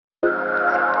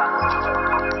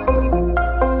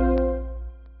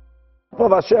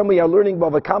of Hashem, we are learning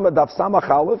Bava Kama Daf Samach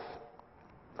Aleph.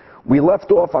 We left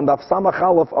off on Daf Samach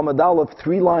Aleph Amud Aleph,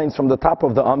 3 lines from the top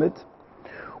of the Amid.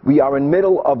 We are in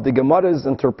middle of the Gemara's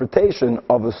interpretation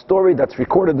of a story that's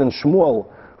recorded in Shmuel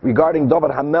regarding David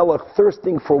HaMelech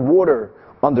thirsting for water,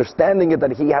 understanding it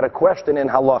that he had a question in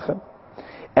Halacha.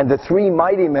 And the 3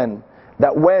 mighty men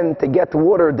that went to get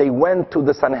water, they went to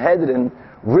the Sanhedrin,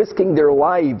 risking their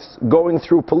lives going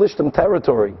through Pelishtim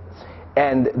territory.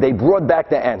 And they brought back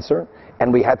the answer,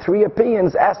 and we had 3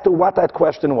 opinions as to what that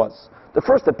question was. The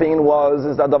first opinion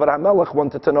is that David HaMelech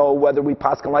wanted to know whether we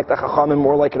paskin like the Chachamim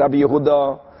or like Rabbi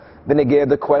Yehuda, v'negeh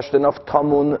the question of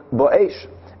Tamun Bo'esh.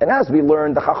 And as we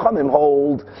learned, the Chachamim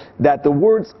hold that the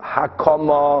words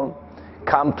Hakama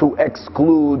come to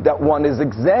exclude that one is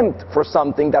exempt for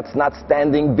something that's not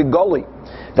standing bigoli.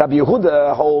 Rabbi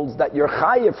Yehuda holds that you're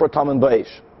chayiv for Tamun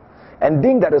Bo'esh. And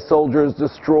being that the soldiers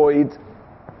destroyed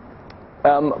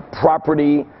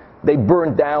property, they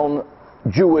burned down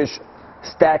Jewish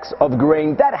stacks of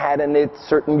grain that had in it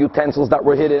certain utensils that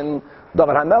were hidden.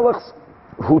 David HaMelech,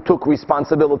 who took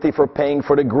responsibility for paying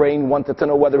for the grain, wanted to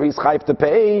know whether he's chayv to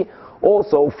pay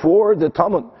also for the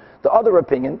Talmud. The other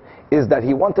opinion is that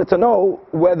he wanted to know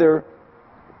whether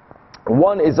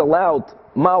one is allowed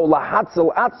ma'u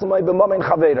lahatzel atzmai b'mamen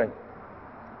chaverein.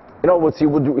 In other words, he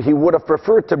would have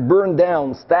preferred to burn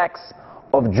down stacks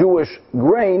of Jewish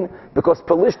grain because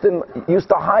Pelishtim used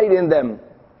to hide in them,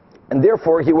 and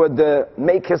therefore he would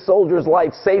make his soldiers'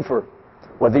 life safer,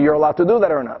 whether you're allowed to do that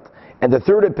or not. And the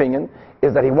third opinion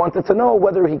is that he wanted to know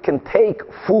whether he can take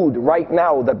food right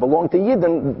now that belonged to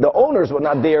Yidden. The owners were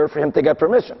not there for him to get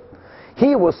permission.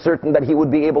 He was certain that he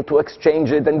would be able to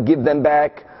exchange it and give them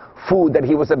back food that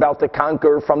he was about to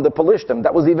conquer from the Pelishtim.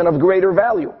 That was even of greater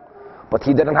value. But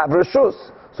he didn't have Rishus.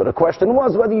 So the question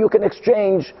was whether you can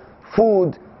exchange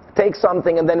food, take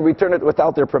something, and then return it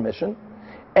without their permission.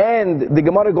 And the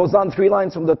Gemara goes on 3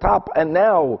 lines from the top, and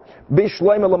now the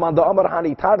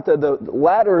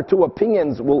latter 2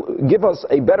 opinions will give us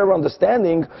a better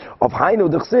understanding of Hainu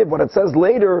D'chsiv, what it says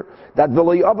later, that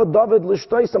David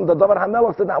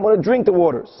HaMelech did not want to drink the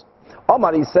waters.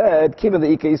 Omar, he said, as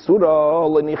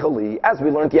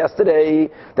we learned yesterday,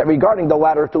 that regarding the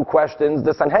latter 2 questions,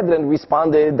 the Sanhedrin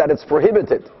responded that it's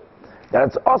prohibited, that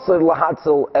it's asur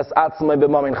lahatzel es atzmai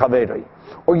b'mamin chaverei,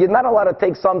 or you're not allowed to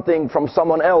take something from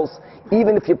someone else,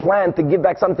 even if you plan to give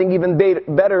back something even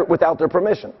better without their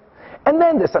permission. And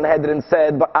then the Sanhedrin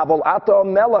said, but avol ato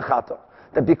melech ato,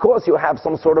 that because you have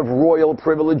some sort of royal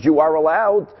privilege, you are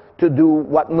allowed to do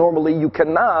what normally you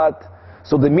cannot.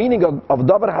 So the meaning of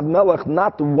David HaMelech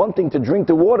not wanting to drink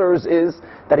the waters is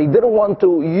that he didn't want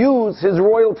to use his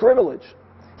royal privilege.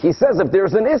 He says, if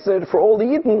there's an Isser for all the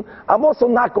Yidden, I'm also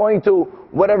not going to,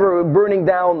 burning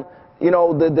down,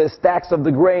 the stacks of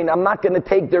the grain, I'm not going to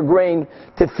take their grain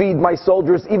to feed my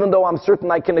soldiers, even though I'm certain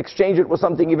I can exchange it with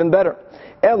something even better.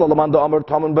 But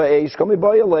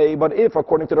if,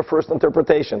 according to the first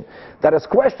interpretation, that his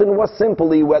question was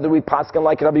simply whether we paskin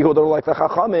like Rabbi Yehuda or like the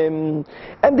Chachamim,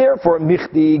 and therefore,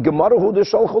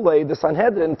 the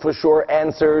Sanhedrin for sure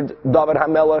answered David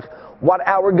HaMelech what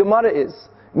our Gemara is,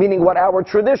 meaning what our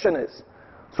tradition is.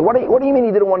 So what do you mean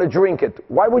he didn't want to drink it?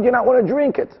 Why would you not want to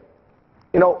drink it?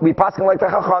 We paskin like the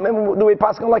Chachamim, do we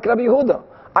paskin like Rabbi Yehuda?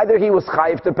 Either he was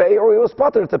chayiv to pay or he was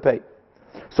pater to pay.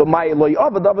 So answers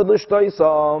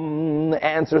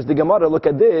the Gemara, look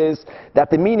at this, that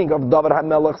the meaning of David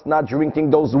HaMelech not drinking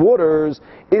those waters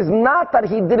is not that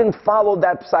he didn't follow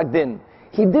that psak din.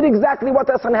 He did exactly what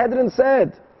the Sanhedrin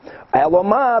said. That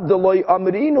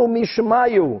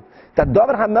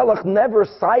David HaMelech never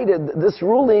cited this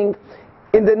ruling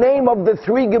in the name of the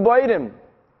 3 Gebayrim.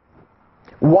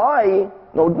 Why?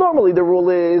 No, normally the rule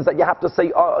is that you have to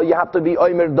be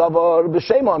Omer Davar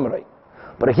B'Shem Omrei.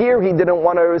 But here he didn't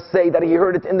want to say that he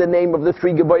heard it in the name of the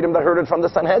 3 Gebayrim that heard it from the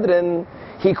Sanhedrin.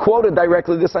 He quoted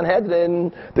directly the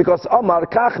Sanhedrin because Amar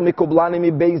Kach Mikublani Mi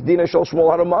Beis Dina Shel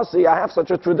Shmuel Haramasi. I have such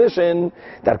a tradition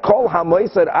that Kol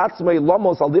HaMoiser Atzmei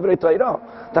Lamos Al Divrei Torah,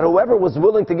 that whoever was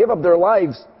willing to give up their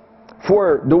lives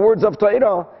for the words of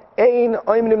Torah, Ein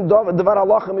Oimnim Devar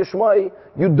Halachim Yishmai,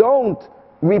 you don't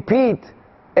repeat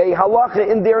a halacha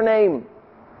in their name.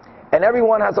 And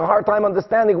everyone has a hard time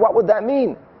understanding what would that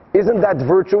mean. Isn't that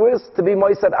virtuous to be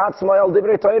Moised Atzmai al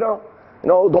Divrei Torah?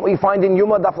 Don't we find in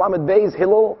Yuma Daf Lamed Beis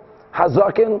Hillel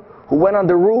Hazakin, who went on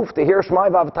the roof to hear Shmai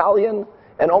Vavtalion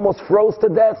and almost froze to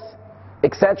death,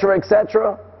 etc.,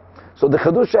 etc. So the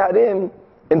Chidush Harim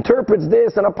interprets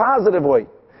this in a positive way,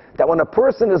 that when a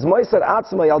person is Moised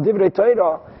Atzmai al Divrei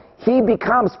Torah, he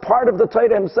becomes part of the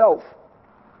Torah himself.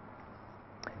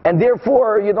 And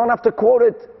therefore, you don't have to quote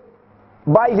it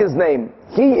by his name.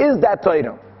 He is that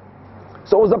Torah.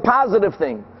 So it was a positive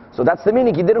thing. So that's the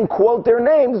meaning. He didn't quote their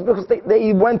names because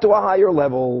they went to a higher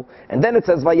level. And then it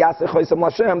says, Vayaseh choisem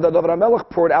Lashem, that Avraham Melech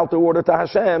poured out the water to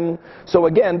Hashem. So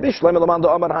again, Bishlem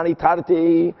elamando amar hani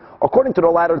tarti, according to the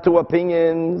latter two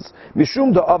opinions,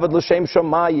 Mishum da avad l'shem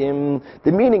shamayim,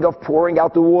 the meaning of pouring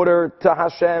out the water to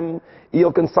Hashem,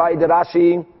 you'll consider the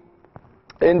Rashi,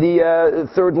 in the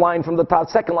third line from the top,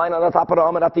 second line on the top of the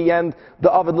Amar at the end, the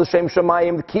avad l'shem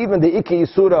shamayim, kiven the iki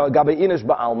yisura gabe inish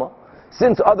ba'alma.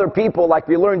 Since other people, like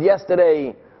we learned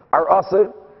yesterday, are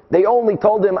asr, they only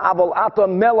told him aval ata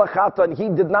melech ata, and he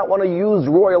did not want to use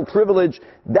royal privilege.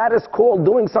 That is called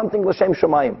doing something l'shem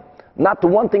shamayim, not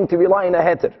wanting to rely on a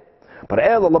heter. But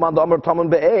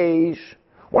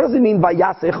what does it mean by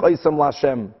Yasech Oisem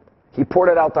Lashem? He poured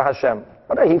it out to Hashem.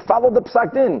 He followed the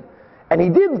psak din, and he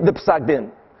did the psak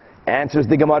din. Answers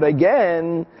the Gemara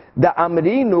again. The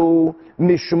Amrinu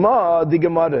Mishma the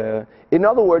Gemara. In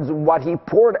other words, what he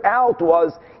poured out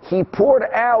was, he poured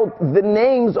out the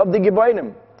names of the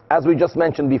Gebaynim, as we just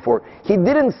mentioned before. He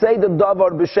didn't say the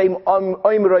Davar B'Shem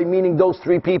Oimroi, meaning those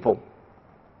three people.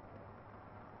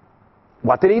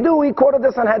 What did he do? He quoted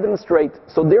the Sanhedrin straight.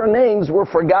 So their names were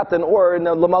forgotten, or in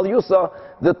the Lamal Yusa,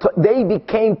 they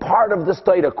became part of the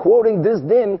Staita. Quoting this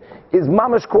din is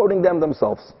mamash quoting them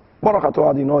themselves.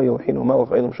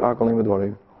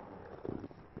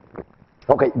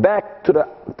 Okay, back to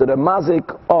the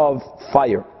mazik of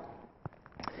fire.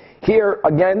 Here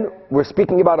again, we're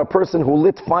speaking about a person who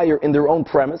lit fire in their own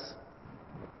premise,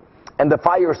 and the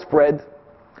fire spread,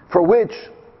 for which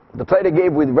the Torah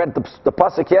gave, we read the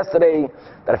pasuk yesterday,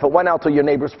 that if it went out to your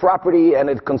neighbor's property and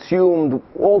it consumed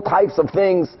all types of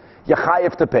things, you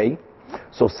chayev to pay.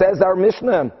 So says our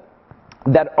Mishnah,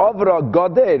 that avra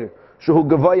goder shuhu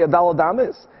gavaya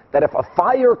daladamis, that if a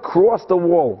fire crossed a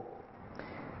wall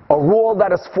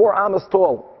that is 4 amas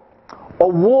tall, a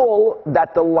wall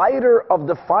that the lighter of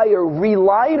the fire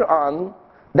relied on,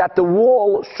 that the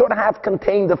wall should have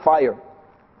contained the fire.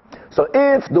 So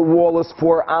if the wall is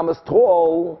 4 amas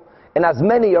tall, and as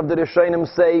many of the Rishonim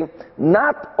say,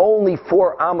 not only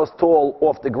 4 amas tall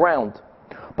off the ground,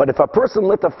 but if a person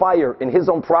lit a fire in his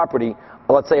own property,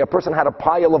 let's say a person had a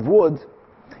pile of wood,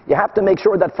 you have to make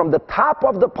sure that from the top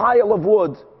of the pile of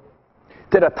wood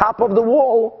to the top of the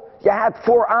wall, you had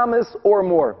 4 amas or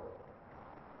more.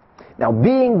 Now,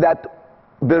 being that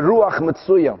beruach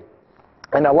mitzuya,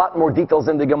 and a lot more details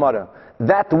in the Gemara,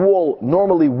 that wall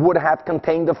normally would have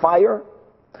contained the fire.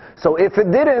 So if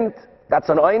it didn't, that's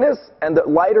an oinus, and the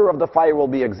lighter of the fire will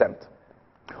be exempt.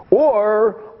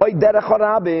 Or derech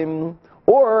harabim,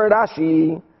 or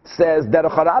Rashi says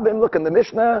derech harabim. Look in the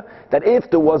Mishnah, that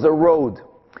if there was a road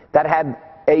that had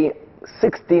a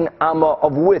 16 amma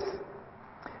of width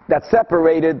that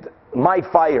separated my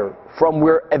fire from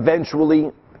where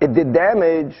eventually it did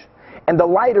damage, and the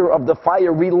lighter of the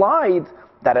fire relied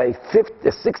that a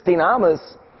 16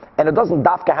 amas, and it doesn't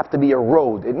dafka have to be a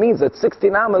road. It means that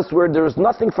 16 amas where there's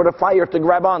nothing for the fire to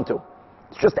grab onto.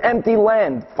 It's just empty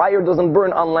land. Fire doesn't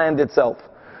burn on land itself.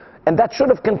 And that should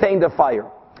have contained a fire.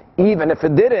 Even if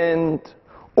it didn't,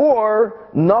 or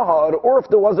nahar, or if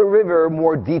there was a river,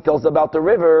 more details about the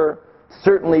river,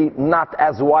 certainly not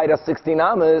as wide as 16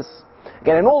 amas.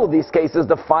 Again, in all of these cases,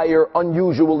 the fire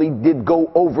unusually did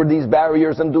go over these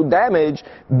barriers and do damage,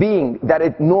 being that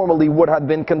it normally would have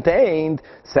been contained.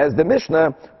 Says the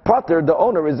Mishnah, Pater, the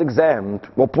owner is exempt.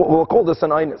 We'll call this an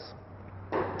einus.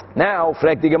 Now,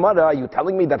 frek the Gemara, are you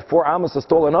telling me that 4 amas is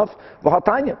tall enough?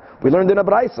 V'hatanya, we learned in a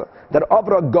Braisa that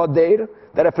avra goder,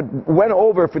 that if it went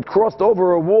over, if it crossed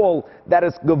over a wall that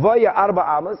is gavaya arba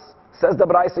amas, says the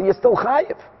Braisa, you're still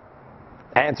chayiv.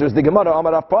 Answers the Gemara,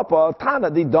 Amar Rav Papa,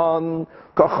 Tana di don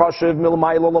kachashiv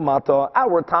milmaylo lamata.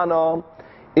 Our Tana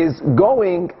is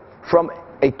going from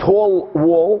a tall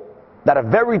wall, that a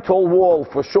very tall wall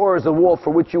for sure is a wall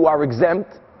for which you are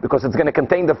exempt, because it's going to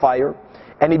contain the fire.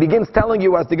 And he begins telling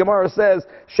you, as the Gemara says,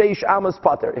 Sheish amas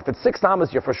pater. If it's 6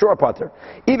 amas, you're for sure pater.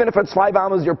 Even if it's 5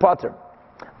 amas, you're pater.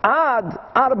 Ad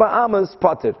arba amas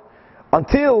pater.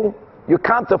 Until you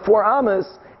come to 4 amas.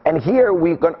 And here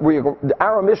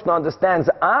our Mishnah understands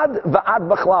ad va'ad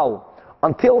b'chlal.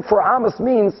 Until 4 amas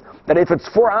means that if it's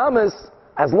 4 amas,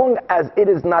 as long as it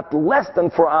is not less than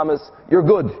 4 amas, you're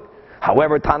good.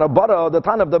 However, Tana Bara, the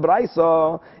Tana of the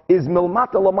Braisa, is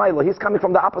milmata lamayla. He's coming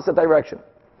from the opposite direction.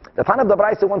 The Tana of the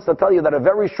Braisa wants to tell you that a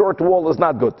very short wall is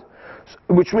not good.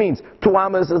 Which means 2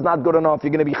 amas is not good enough.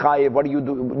 You're going to be chayiv. What do?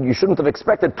 You shouldn't have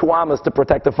expected 2 amas to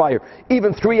protect the fire.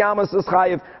 Even 3 amas is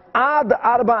chayiv. Ad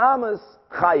arba amas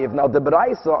chayiv. Now the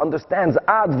Braisa understands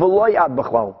ad v'loy ad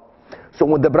b'chlal. So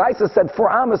when the Braisa said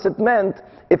 4 amas, it meant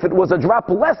if it was a drop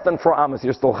less than 4 amas,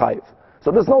 you're still chayiv.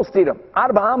 So there's no stira.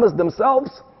 Arba amas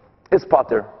themselves is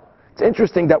pater. It's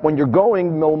interesting that when you're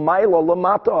going milmaila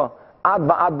lamata ad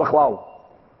va'ad b'chlal,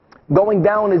 going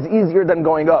down is easier than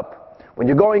going up. When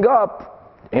you're going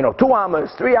up, 2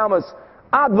 amas, 3 amas,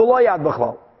 ad v'lo yad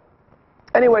b'chlal.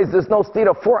 Anyways, there's no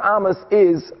stira. 4 amas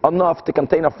is enough to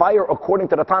contain a fire, according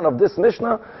to the Tan of this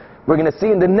Mishnah. We're going to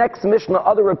see in the next Mishnah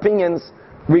other opinions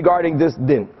regarding this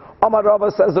din. Amar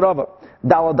Rava, says Rava,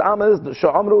 Dalad amas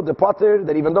sha'amru the pater,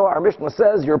 that even though our Mishnah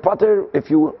says you're pater if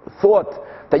you thought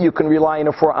that you can rely on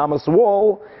a 4 amas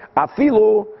wall,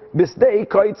 afilu bisdei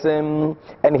koitzim.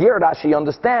 And here Rashi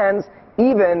understands,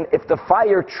 even if the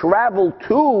fire traveled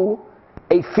to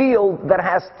a field that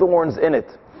has thorns in it.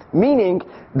 Meaning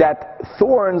that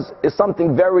thorns is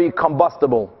something very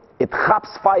combustible. It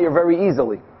chaps fire very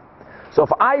easily. So if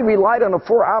I relied on a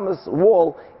 4 amas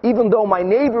wall, even though my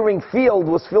neighboring field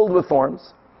was filled with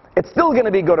thorns, it's still going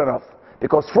to be good enough.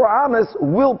 Because 4 amas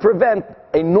will prevent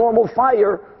a normal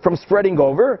fire from spreading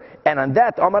over. And on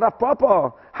that, Amarav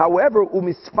Papa, however,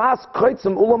 umisfas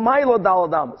koitzim ulamaylo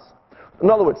dalad amas. In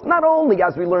other words, not only,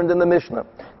 as we learned in the Mishnah,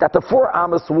 that the 4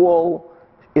 amas wall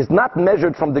is not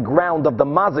measured from the ground of the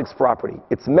mazik's property.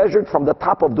 It's measured from the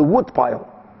top of the wood pile.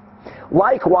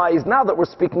 Likewise, now that we're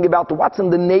speaking about what's in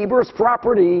the neighbor's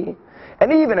property,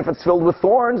 and even if it's filled with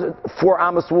thorns, 4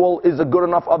 amas wall is a good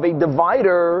enough of a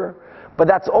divider, but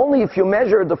that's only if you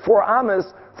measure the 4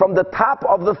 amas from the top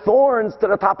of the thorns to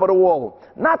the top of the wall,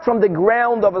 not from the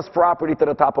ground of his property to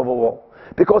the top of a wall.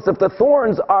 Because if the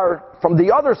thorns are from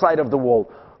the other side of the wall,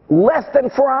 less than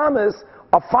 4 amas,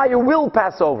 a fire will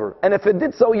pass over. And if it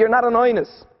did so, you're not an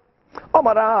oinus.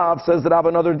 Omarav, says Rav,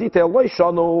 another detail,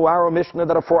 Loishanu, our Mishnah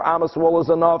that a 4 amas wall is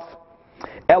enough.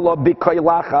 Ela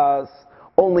bikoilachas,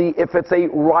 only if it's a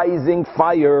rising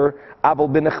fire, aval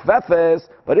b'nechvefes,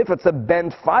 but if it's a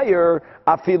bent fire,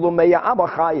 afilu meya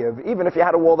amachayev, even if you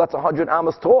had a wall that's 100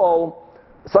 amas tall,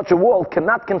 such a wall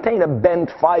cannot contain a bent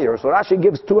fire. So Rashi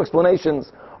gives 2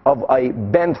 explanations of a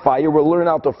bent fire. We'll learn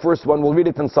out the first one. We'll read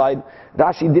it inside.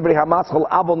 Rashi Divrei Hamatzchal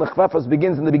Abel Nechvefes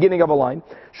begins in the beginning of a line.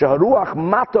 Sheharuach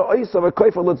mata oisav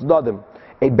ekoifer litzdadim.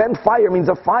 A bent fire means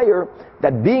a fire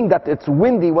that, being that it's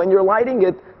windy when you're lighting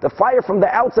it, the fire from the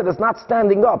outside is not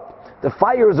standing up. The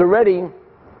fire is already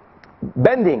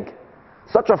bending.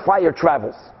 Such a fire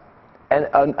travels. And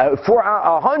for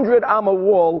 100 amma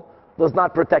wall does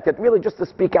not protect it. Really, just to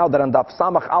speak out that on Daf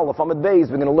Samach Aleph Amud Beis,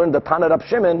 we're going to learn the Tana Rab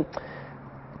Shimon,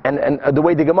 and the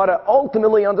way the Gemara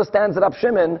ultimately understands Rab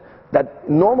Shimon, that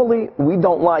normally we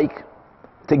don't like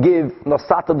to give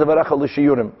nosata devarecha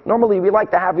l'shiurim. Normally we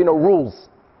like to have rules.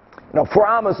 4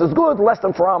 amas is good, less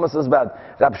than 4 amas is bad.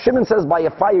 Rab Shimon says by a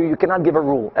fire you cannot give a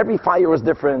rule. Every fire is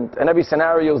different, and every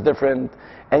scenario is different.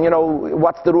 And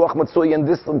what's the ruach matzui in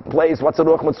this place? What's the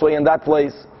ruach matzui in that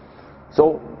place?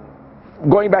 So,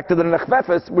 going back to the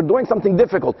nechvefes, we're doing something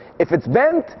difficult. If it's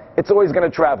bent, it's always going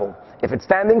to travel. If it's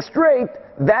standing straight,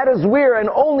 that is where and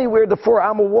only where the 4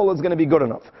 amma wall is going to be good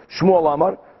enough. Shmuel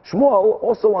Amar. Shmuel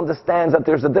also understands that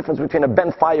there's a difference between a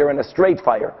bent fire and a straight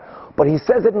fire. But he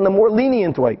says it in a more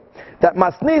lenient way. That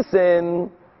masnisin,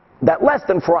 that less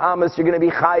than 4 amas you're going to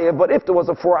be chayev, but if there was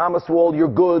a 4 amas wall, you're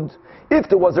good. If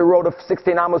there was a road of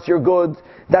 16 amas, you're good.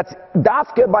 That's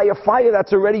dafke by a fire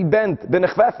that's already bent,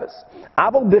 b'nechvefes.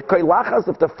 Abel b'koilachas,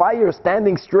 if the fire is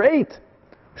standing straight,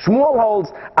 Shmuel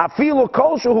holds, afilu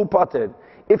kol shehu pater.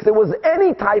 If there was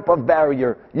any type of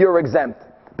barrier, you're exempt.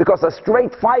 Because a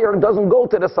straight fire doesn't go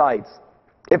to the sides.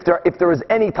 If there is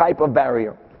any type of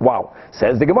barrier. Wow.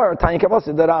 Says the Gemara,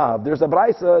 there's a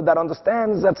Braisa that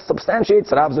understands, that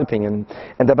substantiates Rav's opinion.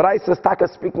 And the Braisa is taka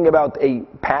speaking about a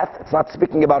path. It's not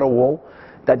speaking about a wall.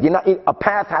 That a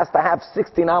path has to have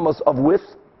 16 amas of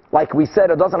width. Like we said,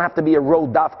 it doesn't have to be a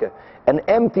road dafka. An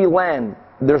empty land,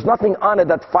 there's nothing on it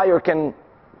that fire can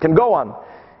go on.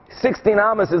 16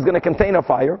 amas is going to contain a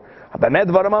fire. Says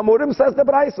the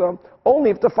Braisa, only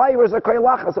if the fire is a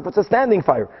koilachas, if it's a standing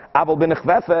fire. Aval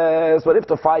b'nechvefes, but if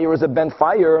the fire is a bent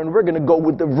fire, and we're going to go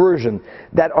with the version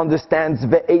that understands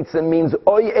ve'etzim means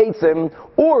oy etzim,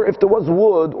 or if there was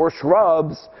wood or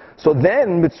shrubs, so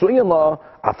then mitzuyin la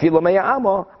afilu meya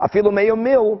ama, afilu meya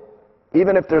mil.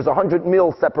 Even if there's 100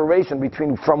 mil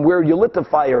separation from where you lit the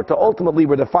fire to ultimately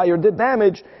where the fire did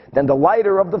damage, then the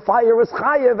lighter of the fire is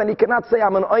chayev, and he cannot say,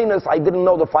 I'm an oinus, I didn't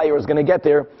know the fire was going to get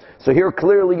there. So here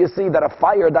clearly you see that a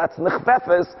fire that's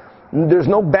nechvefes, there's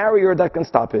no barrier that can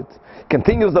stop it.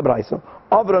 Continues the Braisa,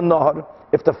 Avra Nahar,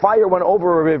 if the fire went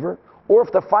over a river, or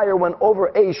if the fire went over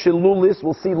a shilulis,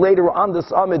 we'll see later on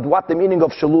this amid what the meaning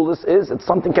of shilulis is. It's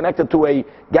something connected to a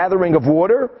gathering of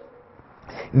water.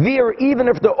 There, even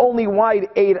if they're only wide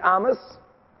 8 amas,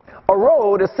 A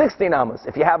road is 16 amas.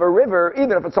 If you have a river,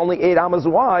 even if it's only 8 amas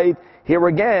wide, here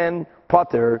again,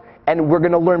 potter. And we're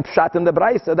going to learn pshat in the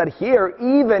Braisa that here,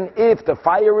 even if the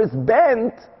fire is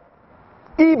bent,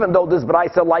 even though this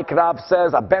Braisa, like Rav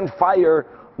says, a bent fire,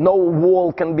 no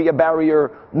wall can be a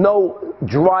barrier, no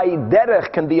dry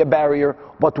derech can be a barrier,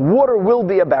 but water will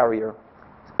be a barrier.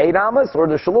 8 amas or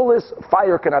the shalulis,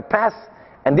 fire cannot pass,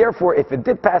 and therefore if it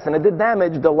did pass and it did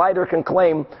damage, the lighter can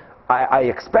claim, I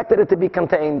expected it to be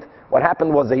contained. What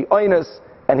happened was a oinus,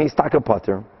 and he's taka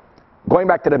potter. Going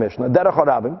back to the Mishnah, derech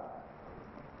harabim.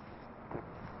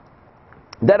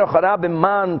 Derech harabim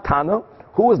man tana,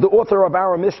 who is the author of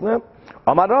our Mishnah?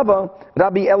 Amar Rava,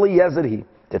 Rabbi Eliezer he.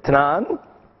 Tetnan,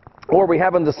 or we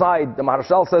haven't decided, the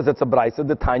Maharshal says it's a Braisa,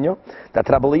 the Tanya, that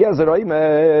Rabbi Eliezer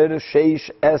oimer,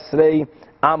 sheish esrei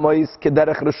amois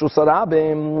kederech reshus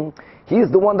harabim.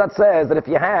 He's the one that says that if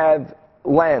you have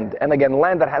land, and again,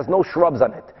 land that has no shrubs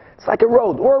on it, it's like a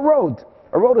road, or a road.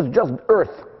 A road is just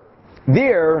earth.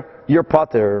 There, you're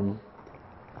potter.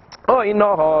 Oy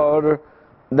nahar,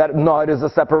 that nahar is a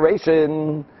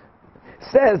separation.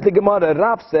 Says the Gemara,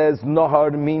 Rav says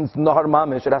nahar means nahar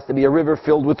mamish. It has to be a river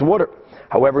filled with water.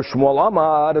 However, Shmuel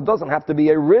Amar, it doesn't have to be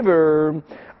a river.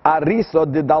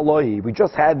 Arisa de daloi. We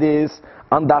just had this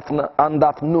on Daf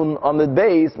Nun on the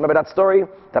base. Remember that story?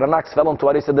 That an ox fell into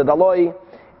Arisa de daloi.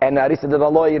 And Arisa de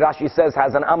daloi, Rashi says,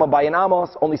 has an amma by an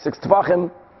amos, only 6 tefachim.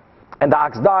 And the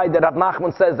ox died. That Rav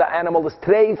Nachman says the animal is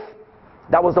treif.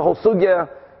 That was the whole sugya.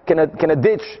 Can a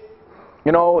ditch,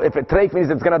 if it treif means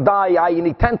it's going to die, you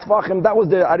need 10 tefachim. That was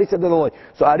the Arisa de daloi.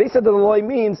 So Arisa de daloi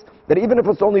means that even if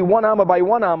it's only 1 amma by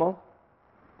 1 amma,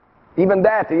 even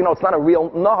that, it's not a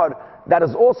real nahar. That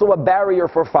is also a barrier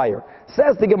for fire.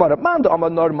 Says the Gemara, Man amar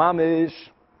nar mamish.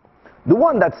 The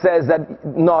one that says that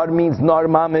nar means nar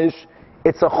mamish,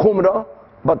 it's a chumrah,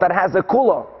 but that has a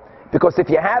kula. Because if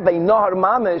you have a nar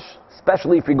mamish,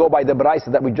 especially if you go by the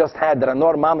Braisa that we just had, that a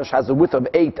nar mamish has a width of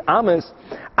 8 amas,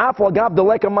 afal gav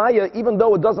deleka maya, even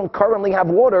though it doesn't currently have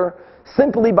water,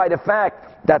 simply by the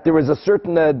fact that there is a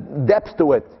certain depth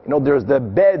to it. There's the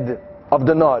bed of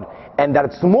the nar, and that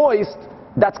it's moist,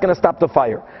 that's going to stop the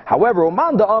fire. However,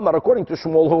 Uman da Amar, according to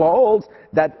Shmuel, who holds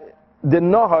that the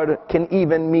nahar can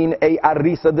even mean a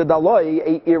arisa de daloi,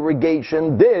 a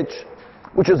irrigation ditch,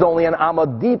 which is only an amma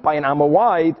deep by an amma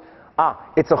wide.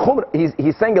 It's a chumrah.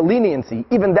 He's saying a leniency.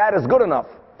 Even that is good enough.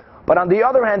 But on the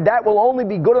other hand, that will only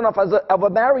be good enough as a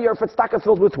barrier if it's taka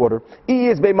filled with water.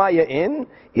 Is beimaya in,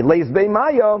 he lays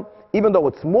beimaya, even though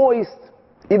it's moist,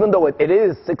 even though it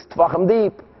is 6 tefachim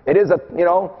deep, it is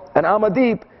an amma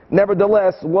deep.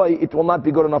 Nevertheless, why it will not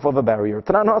be good enough of a barrier.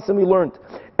 Tanan Hasim we learned,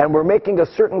 and we're making a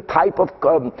certain type of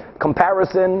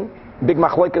comparison. Big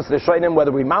machlokes rishonim,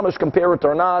 whether we mamish compare it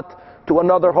or not to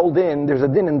another whole din. There's a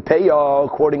din in Peah,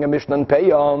 quoting a Mishnah in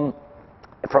Peah.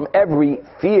 From every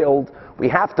field, we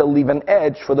have to leave an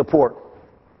edge for the poor.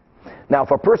 Now,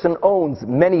 if a person owns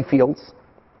many fields,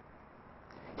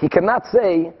 he cannot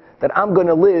say that I'm going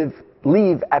to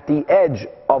leave at the edge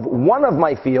of one of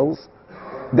my fields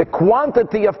the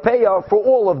quantity of payah for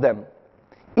all of them.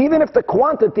 Even if the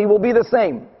quantity will be the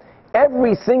same.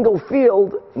 Every single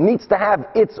field needs to have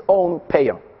its own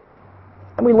payah.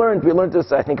 And we learned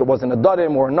this, I think it was in a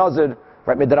Darim or a Nazir,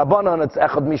 right? Midrabanan, it's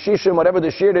Echad Mishishim, whatever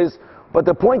the shir is. But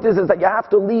the point is that you have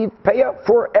to leave payah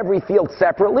for every field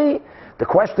separately. The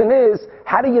question is,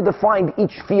 how do you define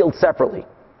each field separately?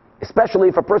 Especially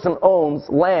if a person owns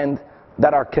land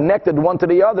that are connected one to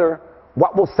the other,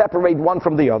 what will separate one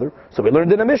from the other? So we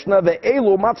learned in the Mishnah, the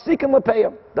elu mafsikin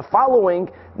lepayah. The following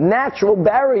natural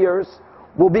barriers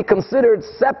will be considered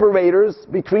separators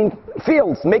between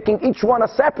fields, making each one a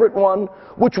separate one,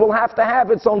 which will have to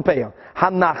have its own payah.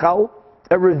 Hanachal,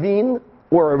 a ravine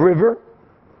or a river.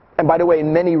 And by the way,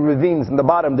 in many ravines in the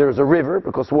bottom there's a river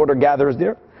because water gathers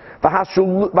there.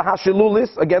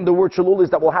 V'hashilulis, again the word shilulis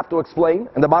that we'll have to explain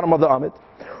in the bottom of the Amit.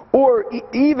 Or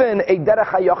even a derech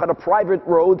hayachad, a private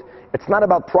road. It's not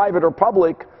about private or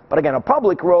public, but again, a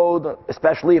public road,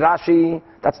 especially Rashi,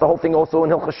 that's the whole thing also in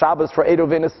Hilchos Shabbos for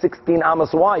Eidovin is 16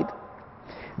 amas wide.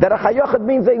 Derech hayachad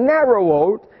means a narrow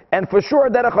road, and for sure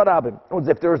derech harabim.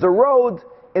 If there's a road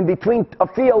in between a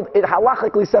field, it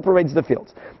halachically separates the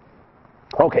fields.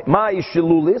 Okay, my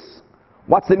shilulis.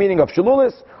 What's the meaning of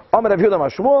shilulis? Amar Rav Yehuda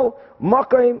Mashmuel,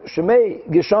 Makaim Shemei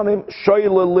Geshamim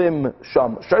Shoylalim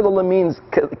Sham. Shoylalim means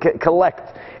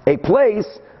collect. A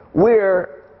place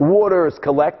where waters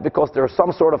collect because there are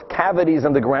some sort of cavities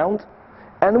in the ground,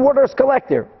 and waters collect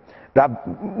there.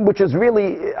 Which is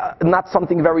really not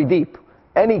something very deep.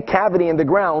 Any cavity in the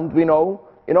ground,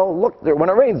 look there. When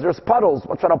it rains, there's puddles.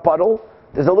 What's that, a puddle?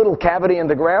 There's a little cavity in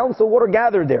the ground, so water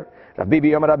gathered there.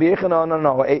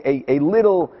 No. A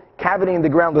little cavity in the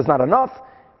ground is not enough.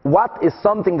 What is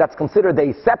something that's considered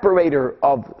a separator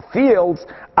of fields?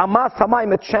 Amas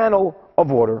hamayim, a channel of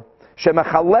water.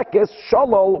 Shemachalekes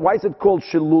shalol. Why is it called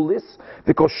shilulis?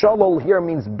 Because shalol here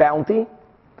means bounty.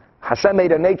 Hashem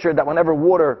made a nature that whenever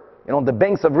water, the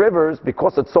banks of rivers,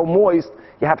 because it's so moist,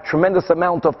 you have tremendous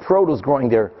amount of produce growing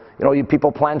there.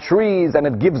 People plant trees and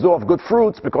it gives off good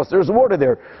fruits because there's water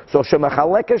there. So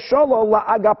shemachalekes shalol la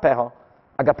agapeha.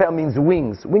 Agapeha means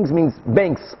wings. Wings means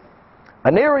banks.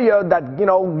 An area that,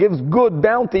 gives good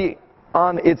bounty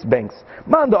on its banks.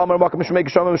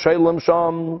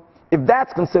 If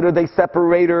that's considered a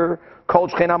separator,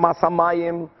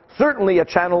 certainly a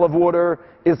channel of water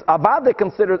is avada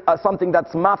considered something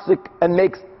that's mafsik and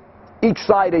makes each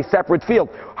side a separate field.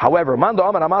 However,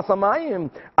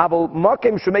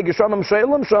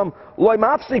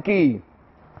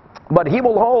 but he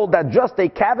will hold that just a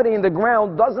cavity in the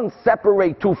ground doesn't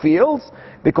separate two fields,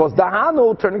 because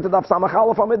dahanu, turning to Daf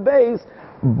Samachalaf Amid Beis,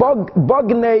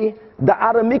 bagnei the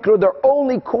aramikro, they're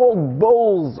only called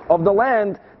bowls of the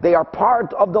land. They are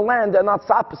part of the land, they're not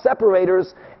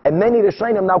separators, and many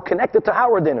Rishonim now connected to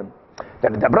our dinim.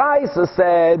 That the Braisa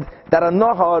said that a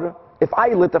nahar, if I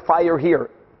lit a fire here,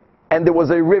 and there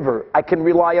was a river, I can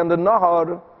rely on the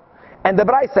nahar, and the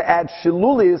Braisa adds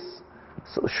shilulis.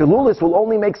 So shilulis will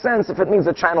only make sense if it means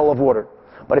a channel of water.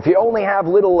 But if you only have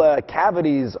little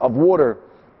cavities of water,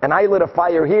 and I lit a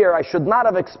fire here, I should not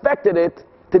have expected it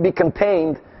to be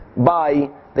contained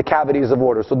by the cavities of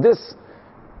water. So this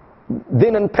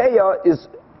din and peya is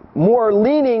more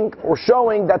leaning or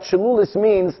showing that shilulis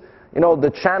means,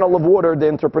 the channel of water. The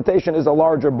interpretation is a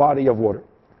larger body of water.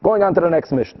 Going on to the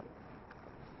next Mishnah.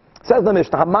 Says the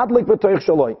Mishnah, Hamadlik b'toich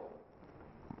shaloi.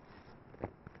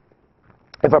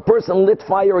 If a person lit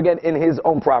fire again in his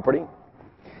own property,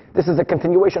 this is a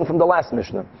continuation from the last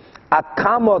Mishnah. At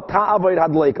kama ta'avoid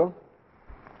hadleika,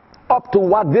 up to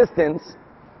what distance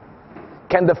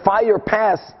can the fire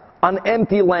pass on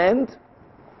empty land?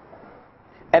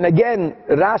 And again,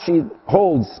 Rashi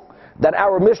holds that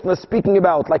our Mishnah is speaking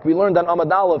about, like we learned on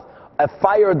Amud Aleph, a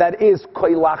fire that is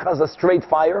koilachas, a straight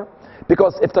fire.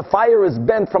 Because if the fire is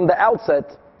bent from the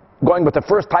outset, going with the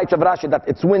first type of Rashi, that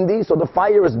it's windy, so the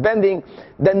fire is bending,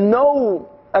 then no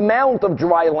amount of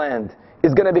dry land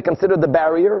is going to be considered the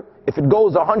barrier. If it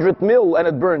goes 100 mil and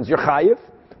it burns, you're chayiv,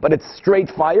 but it's straight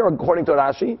fire according to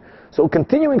Rashi. So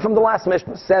continuing from the last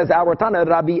Mishnah, says our Tana,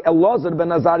 Rabbi Elazar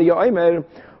ben Azariah Omer,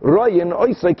 Royin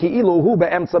oisay ki'ilu hu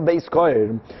be'emtza beis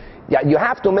koir. Yeah, you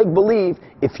have to make believe,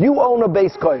 if you own a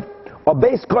beis koir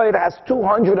has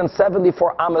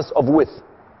 274 amas of width,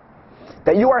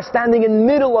 that you are standing in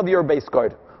middle of your beis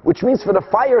koir, which means for the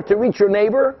fire to reach your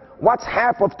neighbor, what's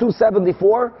half of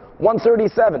 274?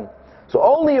 137. So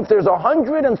only if there's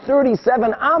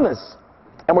 137 amas,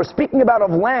 and we're speaking about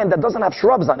of land that doesn't have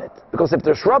shrubs on it, because if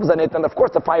there's shrubs on it, then of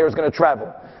course the fire is going to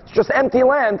travel. It's just empty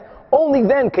land. Only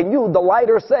then can you, the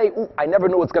lighter, say, "Ooh, I never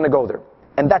knew it's going to go there,"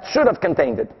 and that should have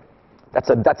contained it. That's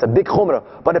a big chumrah.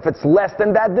 But if it's less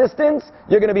than that distance,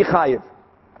 you're going to be chayiv.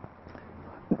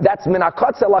 That's min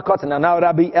hakotze lakotze. Now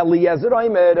Rabbi Eliezer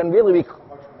Omer, and really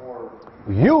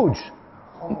huge,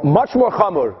 much more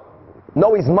chamur.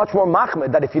 No, he's much more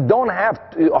machmed, that if you don't have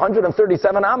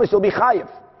 137 amos, you'll be chayiv.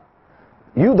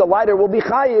 You, the lighter, will be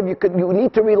chayiv. You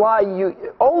need to rely,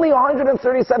 only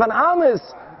 137 amos.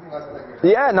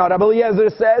 Yeah, now Rabbi Eliezer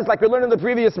says, like we learned in the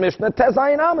previous Mishnah,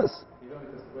 tezayin amos.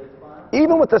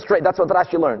 Even with the straight, that's what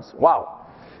Rashi learns. Wow.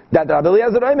 That Rabbi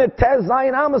Eliezer Omer,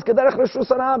 tezayin amos kederech reshus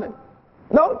harabim.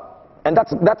 No. And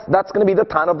that's going to be the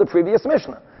tan of the previous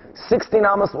Mishnah. 16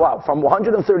 amos, wow, from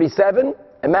 137,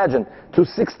 imagine, to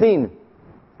 16.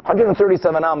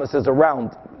 137 amos is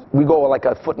around, we go like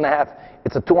a foot and a half,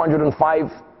 it's a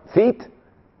 205 feet,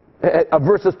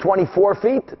 versus 24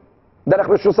 feet. Derech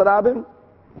reshus harabim.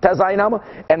 Tezayin amos.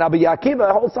 And Rabbi Akiva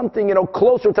holds something,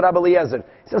 closer to Rabbi Eliezer.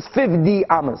 He says 50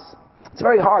 amos. It's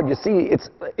very hard. You see,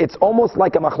 it's almost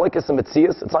like a machlekes and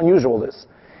mitzias. It's unusual, this.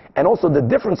 And also the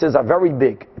differences are very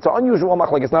big. It's an unusual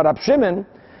machlekes. Now Rab Shimon,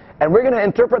 and we're going to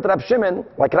interpret Rab Shimon,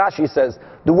 like Rashi says,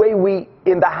 the way we,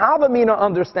 in the Havamina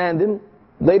understanding,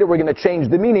 later we're going to change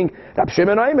the meaning. Rab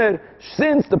Shimon Omer,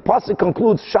 since the pasuk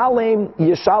concludes, Shalem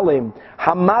Yeshalem,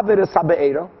 Hamaveres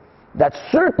HaBe'era, that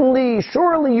certainly,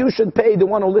 surely you should pay the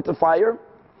one who lit the fire.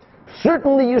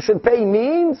 Certainly you should pay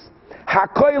means,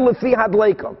 Hakoy Lefi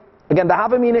Hadleika. Again, the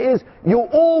Havamina is, you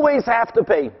always have to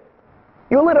pay.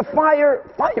 You lit a fire,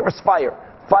 fire is fire.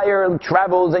 Fire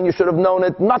travels and you should have known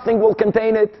it. Nothing will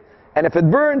contain it. And if it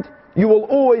burned, you will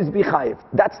always be chayiv.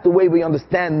 That's the way we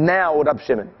understand now Rab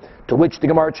Shimon. To which the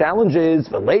Gemara challenges,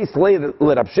 does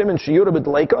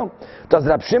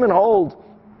Rab Shimon hold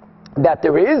that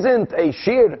there isn't a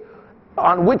shir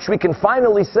on which we can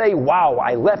finally say, wow,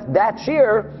 I left that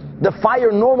shear, the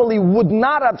fire normally would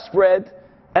not have spread,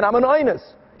 and I'm an oinus.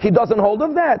 He doesn't hold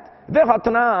of that.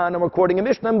 And we're quoting a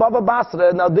Mishnah in Bava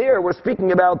Basra. Now there, we're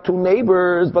speaking about two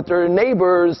neighbors, but they're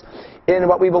neighbors in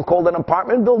what we will call an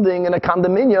apartment building, in a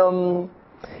condominium.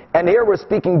 And here we're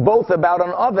speaking both about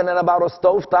an oven and about a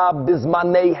stovetop.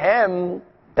 Bismanehem.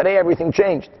 Today everything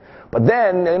changed. But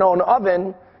then, an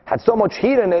oven had so much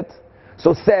heat in it.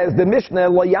 So says the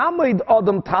Mishnah,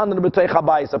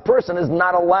 a person is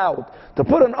not allowed to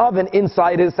put an oven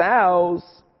inside his house.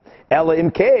 Only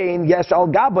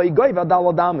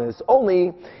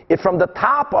if from the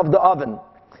top of the oven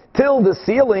till the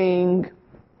ceiling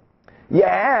you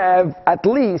have at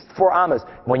least 4 amas.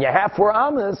 When you have 4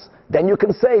 amas, then you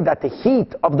can say that the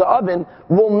heat of the oven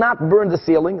will not burn the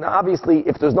ceiling. Now obviously,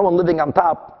 if there's no one living on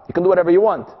top, you can do whatever you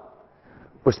want.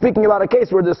 We're speaking about a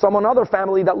case where there's some other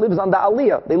family that lives on the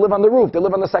aliyah. They live on the roof. They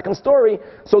live on the 2nd story.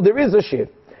 So there is a shir.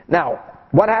 Now,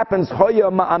 what happens?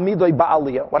 Hoya ma'amidoy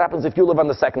ba'aliyah. What happens if you live on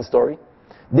the 2nd story?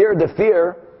 There, the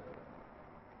fear,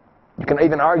 you can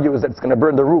even argue, is that it's going to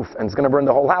burn the roof and it's going to burn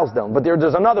the whole house down. But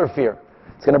there's another fear.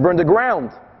 It's going to burn the ground.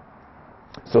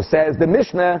 So says the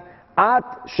Mishnah,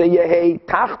 At sheyehei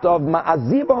tachtov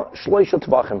ma'aziva shloisha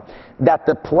tvachim. That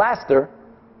the plaster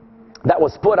that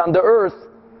was put on the earth,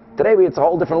 today it's a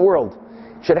whole different world,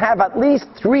 should have at least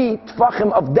 3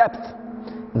 tvachim of depth.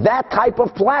 That type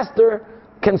of plaster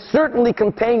can certainly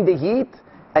contain the heat,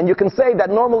 and you can say that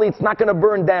normally it's not going to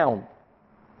burn down.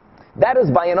 That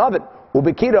is by an oven.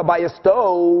 Ubekira, by a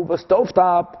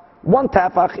stovetop, 1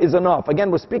 tefach is enough.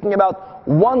 Again, we're speaking about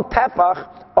 1 tefach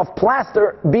of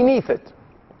plaster beneath it.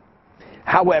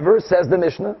 However, says the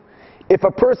Mishnah, if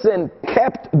a person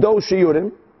kept those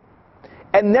shiurim,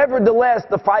 and nevertheless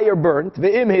the fire burnt,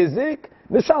 ve'im hizik,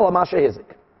 v'shalom asher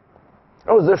hizik.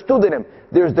 Oh, there's 2 dinim.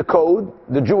 There's the code,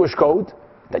 the Jewish code,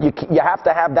 that you have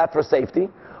to have that for safety.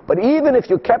 But even if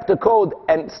you kept the code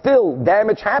and still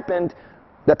damage happened,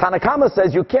 the Tanakama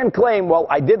says you can't claim, well,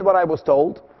 I did what I was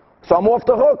told, so I'm off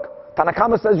the hook.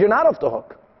 Tanakama says you're not off the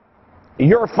hook.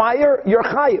 Your fire, you're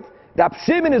chayiv. Rab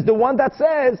Shimon is the one that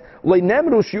says, why did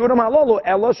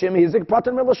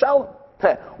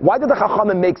the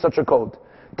Chachamim make such a code?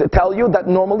 To tell you that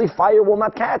normally fire will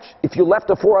not catch. If you left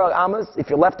the 4 amas, if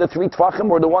you left the 3 tvachim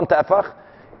or the 1 tefach,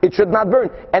 it should not burn.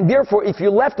 And therefore, if you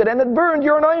left it and it burned,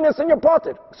 you're an oinus and you're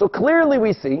potted. So clearly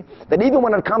we see that even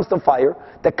when it comes to fire,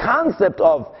 the concept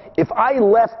of if I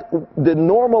left the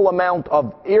normal amount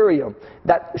of area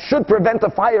that should prevent a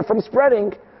fire from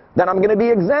spreading, then I'm going to be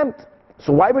exempt.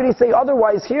 So why would he say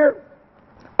otherwise here?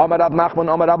 Now we're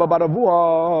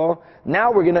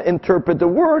going to interpret the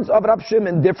words of Rab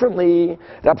Shimon differently.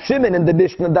 Rab Shimon in the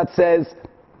Mishnah that says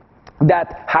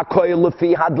that hakoy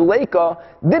lefi hadleika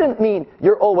didn't mean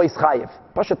you're always chayiv.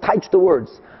 Pasha touch the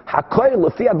words. Hakoy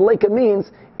lefi hadleika means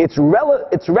it's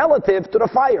relative to the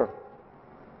fire.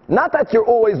 Not that you're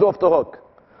always off the hook.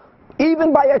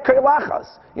 Even by a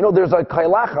kailachas. There's a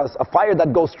kailachas, a fire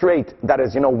that goes straight, that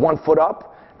is, 1 foot up,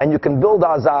 and you can build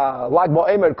as a lag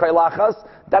bo'emer kailachas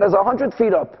that is 100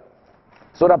 feet up.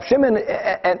 So Rab Shimon,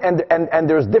 and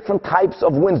there's different types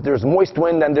of winds. There's moist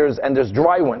wind and there's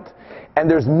dry wind. And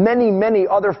there's many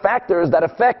other factors that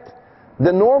affect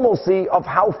the normalcy of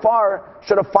how far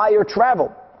should a fire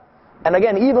travel. And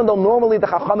again, even though normally the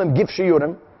Chachamim give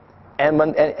shiurim, and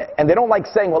they don't like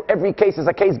saying, well, every case is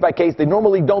a case by case, they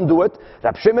normally don't do it.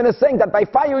 Rab Shimon is saying that by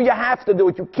fire you have to do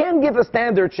it. You can't give a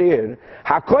standard shiur.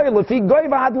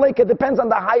 It depends on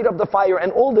the height of the fire.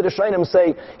 And all the Rishonim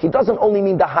say, he doesn't only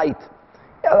mean the height.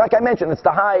 Like I mentioned, it's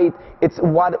the height, it's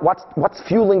what's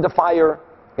fueling the fire,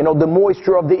 the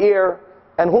moisture of the air,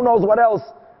 and who knows what else,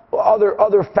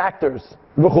 other factors.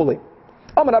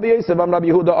 Amar Rabbi Yosef, Amar Rabbi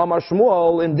Yehuda, Amar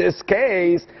Shmuel, in this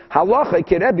case, halacha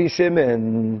ki Rabbi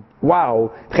Shimon.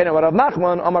 Wow. Amar Rav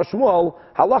Nachman, Amar Shmuel,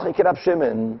 halacha ki Rabbi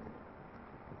Shimon.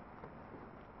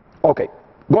 Okay,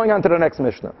 going on to the next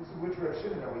Mishnah. Which Rabbi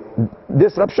Shimon are we on?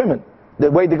 This Rabbi Shimon,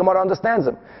 the way the Gemara understands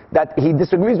him, that he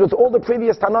disagrees with all the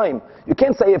previous Tanaim. You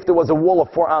can't say if there was a wall of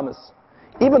 4 amas.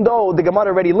 Even though the Gemara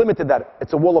already limited that.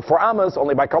 It's a wall of 4 amas,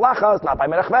 only by kalachas, not by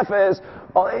merech nefes.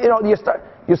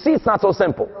 You see it's not so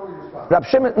simple. Rab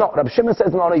Shimon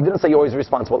says, no, he didn't say you're always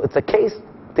responsible. It's a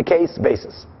case-to-case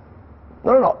basis.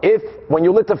 No. If, when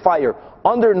you lit a fire,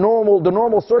 under the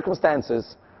normal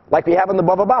circumstances, like we have in the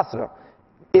Bava Basra,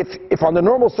 if under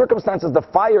normal circumstances the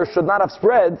fire should not have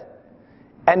spread,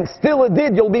 and still it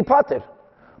did, you'll be pater.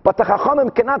 But the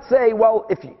Chachamim cannot say, well,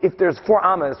 if there's 4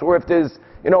 amas, or if there's,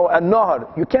 a nahar,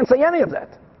 you can't say any of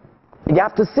that. You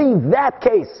have to see that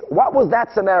case. What was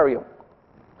that scenario?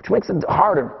 Which makes it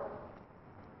harder.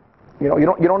 You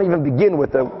don't even begin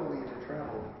with the...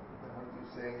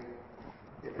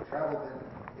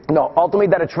 No, ultimately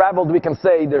that it traveled, we can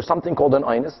say there's something called an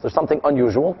oinus, there's something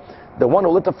unusual. The one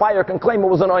who lit the fire can claim it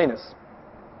was an oinus.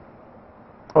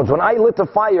 When I lit the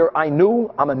fire, I knew,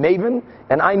 I'm a maven,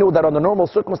 and I knew that under normal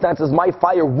circumstances, my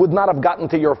fire would not have gotten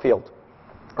to your field.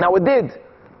 Now it did.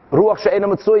 Ruach she'ena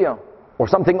mitzuya, or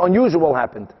something unusual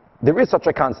happened. There is such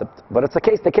a concept, but it's a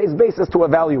case-to-case basis to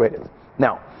evaluate it.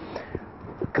 Now,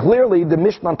 clearly the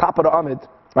Mishnah on top of the Amid,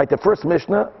 right, the first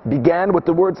Mishnah began with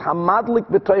the words Hamadlik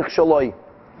b'toich shaloi.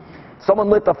 Someone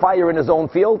lit the fire in his own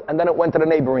field, and then it went to the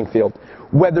neighboring field.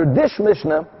 Whether this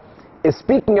Mishnah is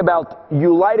speaking about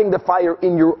you lighting the fire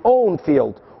in your own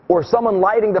field, or someone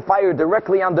lighting the fire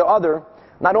directly on the other,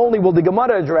 not only will the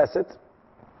Gemara address it,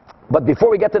 but before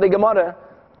we get to the Gemara,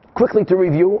 quickly to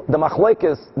review, the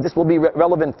machlekes, this will be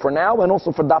relevant for now, and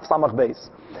also for Daf Samach Beis.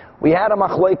 We had a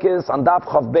machlekes on Daf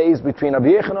Chav Beis between Rabbi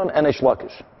Yochanan and Eish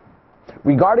Lakish.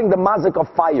 Regarding the mazik of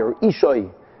fire,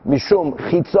 Ishoy, Mishum,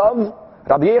 Chitzav,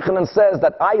 Rabbi Yochanan says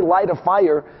that I light a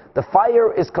fire, the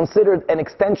fire is considered an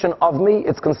extension of me,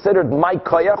 it's considered my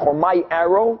koyach or my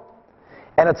arrow,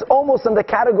 and it's almost in the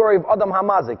category of Adam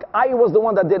Hamazik. I was the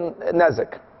one that did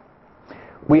Nezik.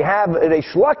 We have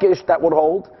Reish Lakish that would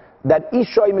hold that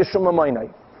Ishoy Mishum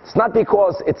Amaynai. It's not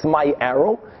because it's my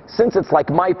arrow, since it's like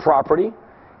my property,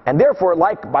 and therefore,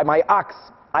 like by my ox,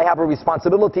 I have a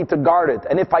responsibility to guard it,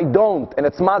 and if I don't, and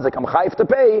it's mazik, I'm chayiv to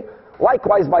pay,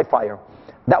 likewise by fire.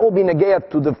 That will be negayat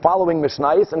to the following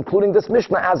Mishnayos, including this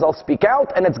Mishnah as I'll speak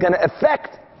out, and it's going to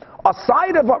affect,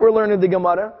 aside of what we're learning in the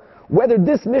Gemara, whether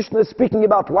this Mishnah is speaking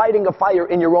about lighting a fire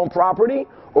in your own property,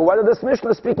 or whether this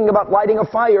Mishnah is speaking about lighting a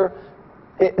fire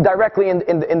directly in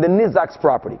the Nizak's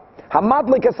property.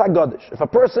 Hamadlik es hagadish. If a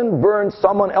person burns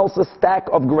someone else's stack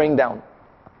of grain down,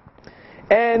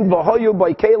 and v'hoyu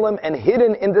by kalim, and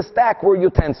hidden in the stack were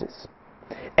utensils,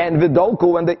 and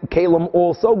vidolku, and the kalim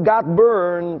also got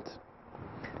burned.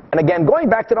 And again, going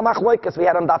back to the machlokes we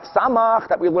had on Daf Samach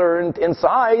that we learned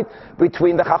inside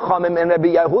between the Chachamim and Rabbi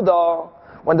Yehuda,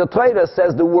 when the Torah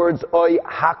says the words oy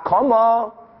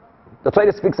hakama, the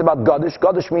Torah speaks about gadish.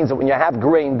 Gadish means that when you have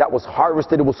grain that was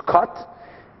harvested, it was cut,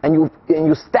 and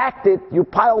you stacked it, you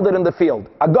piled it in the field.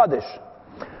 A gadish.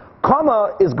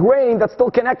 Kama is grain that's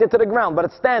still connected to the ground, but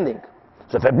it's standing.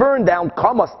 So if it burned down,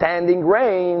 kama, standing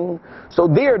grain. So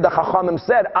there the Chachamim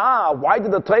said, why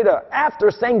did the Torah,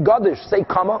 after saying gadish, say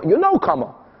kama? You know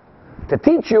kama. To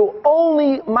teach you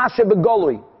only mashe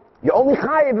begolui. You only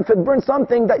chayiv if it burns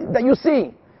something that you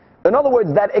see. In other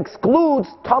words, that excludes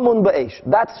tamun ba'esh.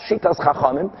 That's shitas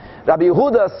Chachamim. Rabbi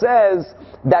Yehuda says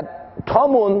that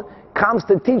tamun comes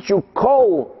to teach you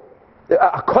kol,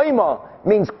 koima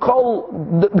means kol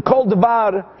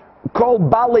devar, kol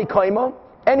bali koima,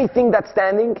 anything that's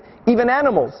standing, even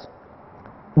animals.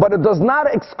 But it does not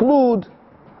exclude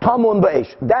tamun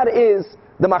ba'esh. That is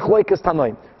the machlokes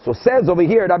tanoim. So says over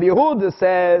here, Rabbi Yehuda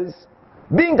says,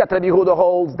 being that Rabbi Yehuda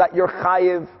holds that you're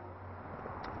chayiv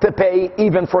to pay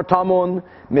even for tamun,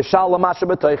 mishal l'masha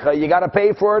b'toicha, you got to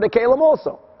pay for the kelim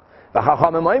also. The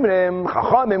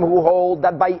Chachamim who hold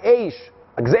that by eish,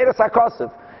 gzeres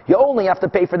hakosiv, you only have to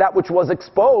pay for that which was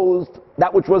exposed,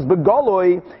 that which was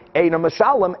begoloi, eina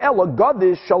mishalem ela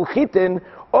gadish shel chitin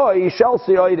oy shel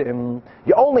sioidim.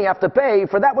 You only have to pay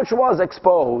for that which was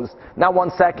exposed. Now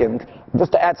 1 second,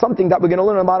 just to add something that we're going to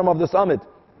learn at the bottom of this Amid.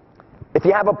 If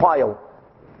you have a pile,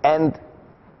 and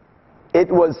it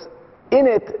was, in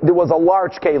it, there was a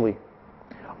large keli.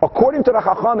 According to the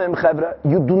Chachamim, Chevra,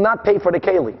 you do not pay for the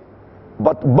keli.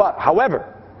 But,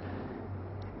 however,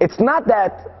 it's not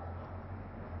that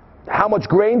how much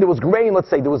grain, there was grain, let's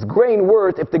say, there was grain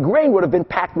worth, if the grain would have been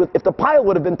packed with, if the pile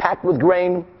would have been packed with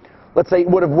grain, let's say it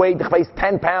would have weighed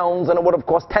 10 pounds and it would have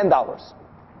cost $10.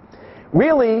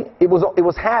 Really, it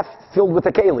was half filled with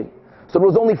a keli. So there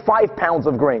was only 5 pounds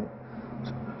of grain.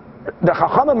 The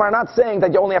Chachamim are not saying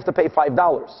that you only have to pay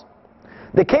 $5.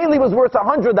 The keli was worth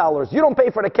 $100. You don't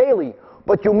pay for the keli,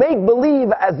 but you make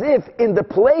believe as if in the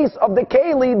place of the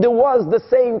keli there was the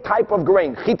same type of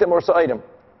grain, chitim or sa'idim.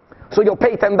 So you'll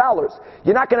pay $10.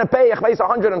 You're not going to pay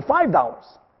 $105.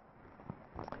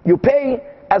 You pay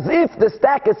as if the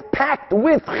stack is packed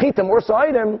with chitim or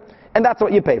sa'idim, and that's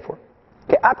what you pay for.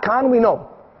 Okay, at Khan we know.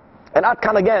 And at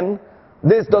Khan again,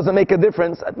 this doesn't make a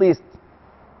difference, at least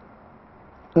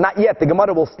not yet. The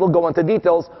Gemara will still go into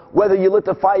details whether you lit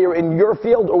a fire in your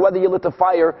field or whether you lit a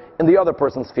fire in the other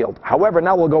person's field. However,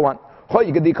 now we'll go on. We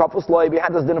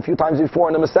had this done a few times before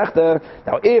in the Masechta.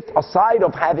 Now, if aside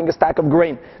of having a stack of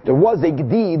grain, there was a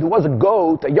gedi, there was a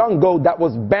goat, a young goat that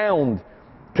was bound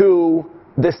to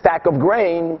the stack of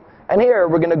grain, and here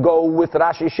we're going to go with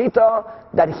Rashi Shita,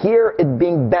 that here it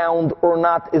being bound or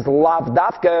not is lav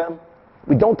dafka.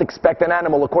 We don't expect an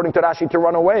animal, according to Rashi, to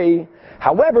run away.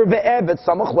 However, ve'eved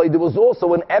samach loi, there was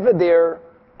also an eved there.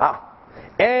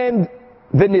 And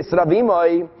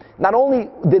v'nisravimai, not only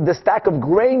did the stack of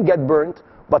grain get burnt,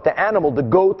 but the animal, the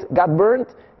goat, got burnt,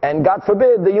 and God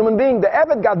forbid, the human being, the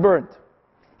eved, got burnt.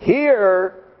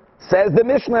 Here, says the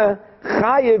Mishnah,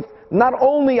 chayiv, not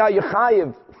only are you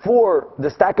chayiv for the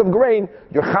stack of grain,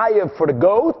 you're chayiv for the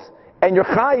goat, and you're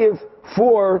chayiv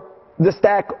for the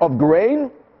stack of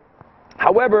grain.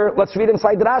 However, let's read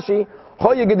inside the Rashi,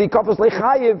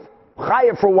 chayiv.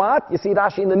 Chayiv for what? You see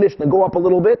Rashi in the Mishnah, go up a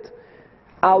little bit.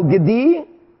 Al gedi,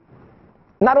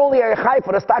 not only are you chayiv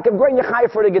for the stack of grain, you're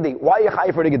chayiv for the gedi. Why are you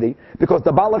chayiv for the gedi? Because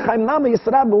the balachayim nama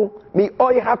yisrabu mi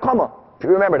oy hakama. If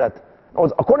you remember that.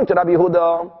 According to Rabbi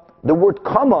Yehuda, the word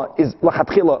kama is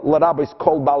lachatchila, l'rabbis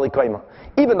called bali kaima.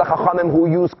 Even the chachamim who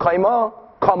use kama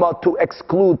to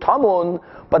exclude tamun,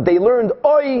 but they learned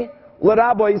oy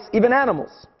l'rabbis, even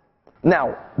animals.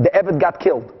 Now, the eved got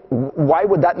killed. Why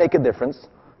would that make a difference?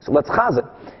 So let's chaz it.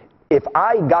 If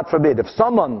God forbid, if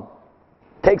someone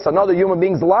takes another human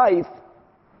being's life,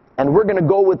 and we're going to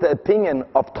go with the opinion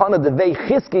of Tana Devei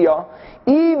Chizkiya,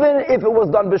 even if it was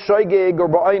done b'shoigig or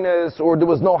b'oines, or there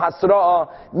was no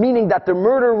hasra'ah, meaning that the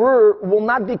murderer will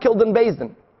not be killed in Beis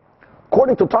Din.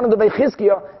 According to Tana Devei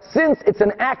Chizkiya, since it's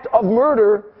an act of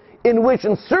murder, in which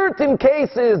in certain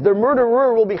cases the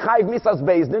murderer will be chayiv misas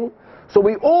Beis Din, so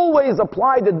we always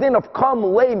apply the din of kam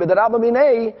lei midraba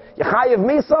minei, you chayiv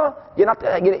misa, you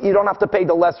don't have to pay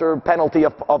the lesser penalty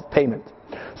of payment.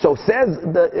 So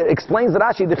explains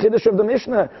Rashi, the Chiddush of the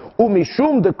Mishnah,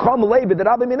 umishum de kam lei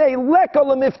midraba minei leka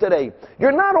lemifterei.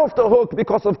 You're not off the hook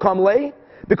because of kam lei,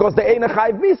 because the eina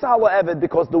chayiv misa ala eved,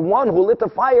 because the one who lit the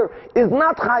fire is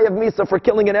not chayiv misa for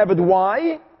killing an eved.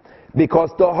 Why?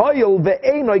 Because the hoyel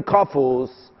ve'enoi kafus,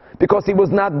 because he was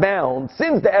not bound.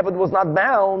 Since the eved was not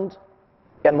bound,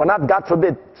 and we're not, God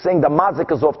forbid, saying the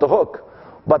mazik is off the hook,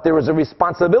 but there is a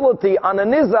responsibility on a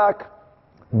nizak.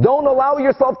 Don't allow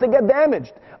yourself to get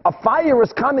damaged. A fire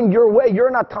is coming your way,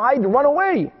 you're not tied, run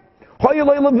away.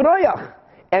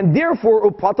 And therefore,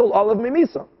 upatul olav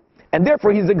mimisa. And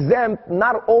therefore he's exempt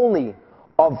not only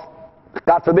of,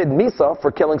 God forbid, misa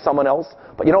for killing someone else,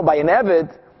 but by an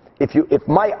eved, if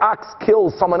my ox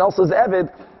kills someone else's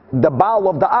eved, the baal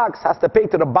of the ox has to pay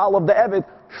to the baal of the eved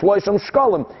shloishim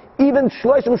shkolim. Even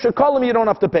shloishim shkolim you don't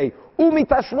have to pay. Umi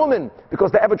tashlumin,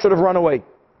 because the eved should have run away.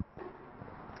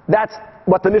 That's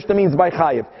what the Mishnah means by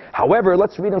chayiv. However,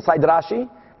 let's read inside Rashi,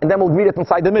 and then we'll read it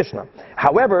inside the Mishnah.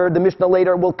 However, the Mishnah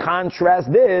later will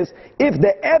contrast this. If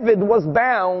the eved was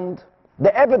bound, the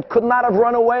eved could not have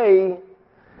run away.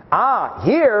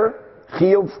 Here,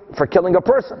 chiyuv for killing a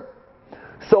person.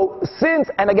 So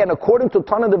and again, according to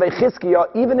Tana Devei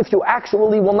Chizkiya, even if you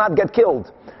actually will not get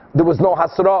killed, there was no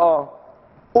hasra'ah,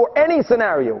 or any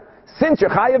scenario, since you're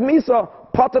chayiv misa,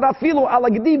 pater afilu al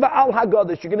hagdiva al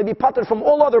hagadish, you're going to be pater from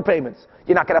all other payments.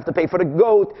 You're not going to have to pay for the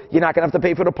goat, you're not going to have to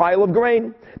pay for the pile of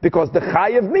grain, because the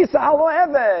chayiv misa alo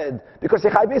eved, because the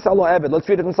chayiv misa alo eved. Let's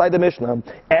read it inside the Mishnah.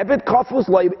 Eved kafus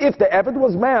loiv, if the eved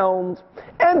was bound,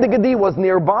 and the gedi was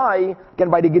nearby, again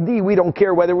by the gedi we don't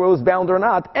care whether it was bound or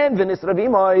not, and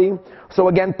v'nisravimai, so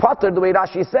again pater, the way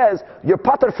Rashi says, you're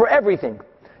pater for everything.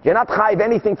 You're not chayiv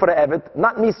anything for the eved,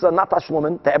 not misa, not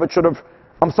tashlumin. The eved should have,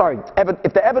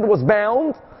 if the eved was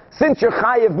bound, since you're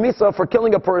chayiv misa for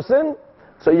killing a person,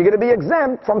 so you're going to be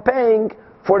exempt from paying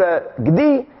for the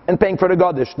gedi and paying for the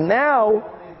gadish. Now,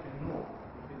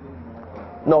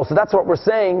 no, so that's what we're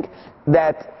saying,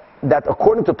 that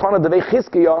according to Tana Devei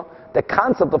Chizkiya, the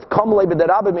concept of kam lei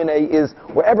b'derabah minei is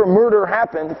wherever murder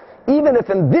happened, even if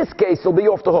in this case you'll be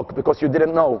off the hook because you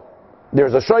didn't know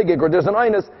there's a shoygig or there's an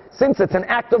oinus, since it's an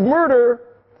act of murder,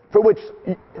 for which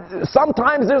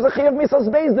sometimes there's a chiyuv misas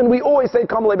beis din, we always say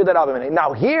kam lei b'derabah minei.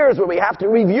 Now here's where we have to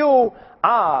review,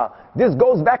 this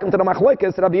goes back into the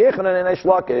machlokes Rabbi Yochanan and Eish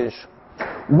Lakish.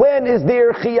 When is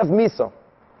there chiyuv misa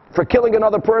for killing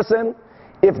another person?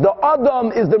 If the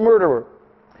adam is the murderer.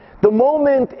 The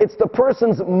moment it's the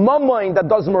person's mamain that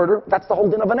does murder, that's the whole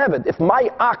din of an eved. If my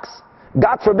ox,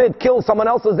 God forbid, kills someone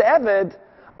else's eved,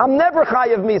 I'm never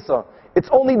chayav misa. It's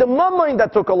only the mamain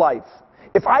that took a life.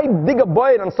 If I dig a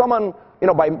boy on someone,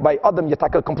 by adam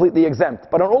yataka completely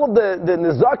exempt. But on all of the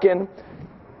nizakin,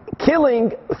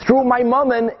 killing through my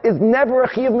mamain is never a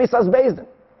chayav misas beis din.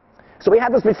 So we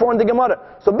had this before in the Gemara.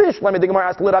 So Bishlemi, the Gemara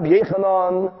asked Rabbi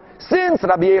Yochanan, since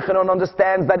Rabbi Yochanan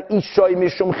understands that Ishoy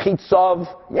Mishum Chitzav,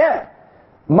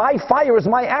 my fire is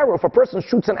my arrow. If a person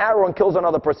shoots an arrow and kills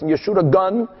another person, you shoot a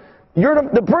gun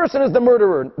The person is the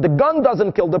murderer. The gun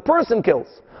doesn't kill, the person kills.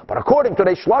 But according to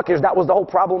Reish Lakish, that was the whole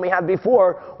problem we had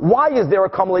before. Why is there a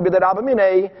kamli b'der Abba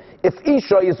Minei? If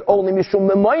Isha is only mishum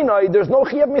memainai, there's no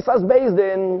chiyav misas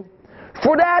bezdin.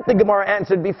 For that, the Gemara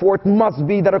answered before, it must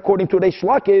be that according to Reish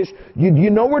Lakish, you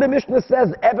know where the Mishnah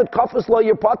says, Evet kafus lo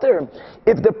yipater?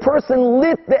 If the person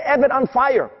lit the Evet on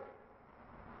fire.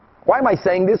 Why am I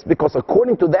saying this? Because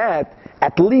according to that,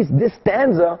 at least this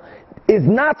stanza is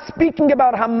not speaking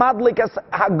about Hamadlik as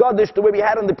Hagadish, the way we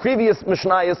had in the previous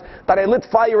Mishnayos, that I lit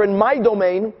fire in my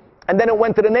domain, and then it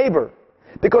went to the neighbor.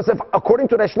 Because if, according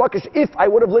to Reish Lakish, if I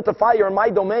would have lit a fire in my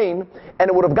domain, and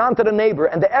it would have gone to the neighbor,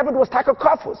 and the Evet was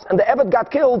Takakafus, and the Evet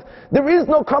got killed, there is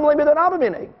no Kamlei B'der Abba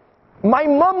Minei. My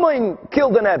mamain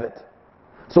killed an Evet.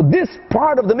 So this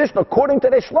part of the Mishnah, according to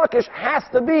Reish Lakish, has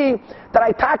to be that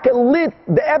I taka lit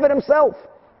the Evet himself.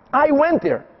 I went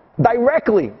there,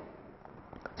 directly.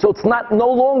 So it's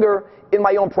no longer in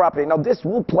my own property. Now this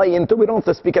will play into, we don't have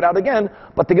to speak it out again,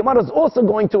 but the Gemara is also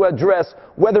going to address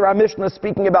whether our Mishnah is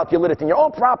speaking about you lit it in your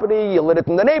own property, you lit it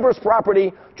in the neighbor's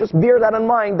property. Just bear that in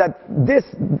mind, that this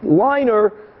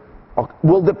liner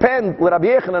will depend, Rabbi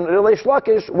Yochanan and Reish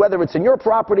Lakish, whether it's in your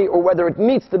property or whether it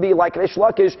needs to be like Reish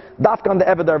Lakish, dafka on the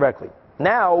Evet directly.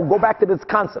 Now, go back to this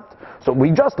concept. So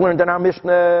we just learned in our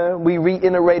Mishnah, we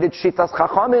reiterated Shitas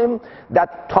Chachamim,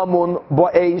 that Tamun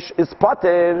Bo'esh is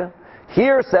Pater.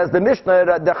 Here says the Mishnah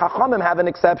that the Chachamim have an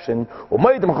exception.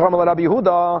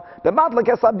 That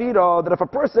if a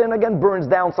person, again, burns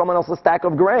down someone else's stack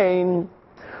of grain,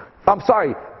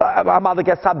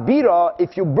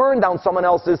 if you burn down someone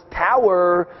else's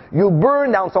tower, you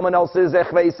burn down someone else's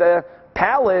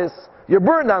palace, you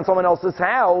burn down someone else's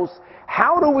house,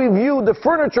 how do we view the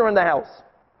furniture in the house?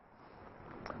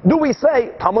 Do we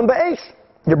say, Tamun Ba'esh,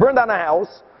 you burn down a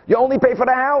house, you only pay for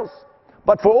the house,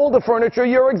 but for all the furniture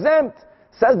you're exempt?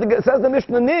 Says the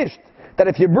Mishnah Nisht, that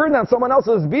if you burn down someone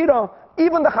else's bira,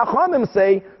 even the Chachamim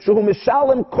say, Shuhu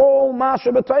Mishalim Kol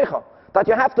Masha B'Teicha, that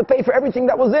you have to pay for everything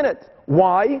that was in it.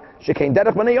 Why?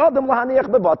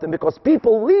 Because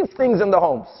people leave things in the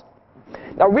homes.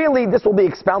 Now really, this will be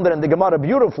expounded in the Gemara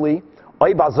beautifully.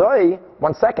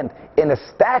 One second. In a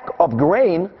stack of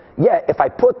grain, yeah, if I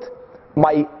put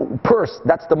my purse,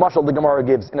 that's the mashal the Gemara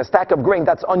gives, in a stack of grain,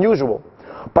 that's unusual.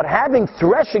 But having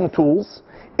threshing tools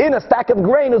in a stack of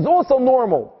grain is also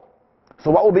normal. So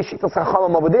what will be Shitas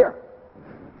Chachamim over there?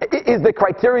 Is the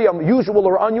criterion usual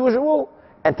or unusual?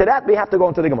 And to that we have to go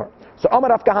into the Gemara. So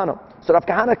Amar Rav Kahana. So Rav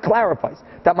Kahana clarifies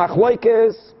that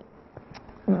Machloikes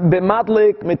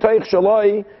b'madlik mitoich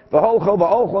shaloi v'holcho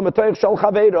v'olcho mitoich shal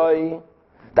chaveiroi.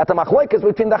 That the Machloikes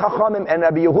between the Chachamim and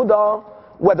Rabbi Yehuda,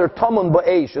 whether Tamun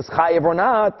Ba'esh is chayev or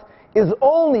not, is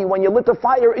only when you lit a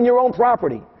fire in your own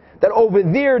property. That over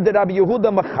there, the Rabbi Yehuda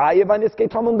machayev on iskei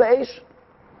Tamun Ba'esh.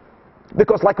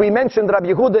 Because like we mentioned, Rabbi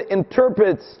Yehuda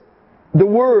interprets the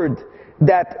word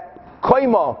that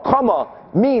kama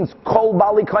means kol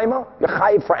bali kaima,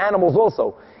 chayiv for animals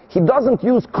also. He doesn't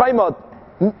use kaima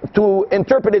to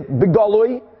interpret it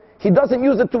begaloi. He doesn't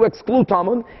use it to exclude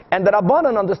tamun. And the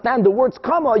Rabbanan understand the words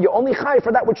kama, you only chayiv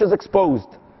for that which is exposed,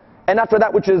 and not for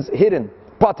that which is hidden,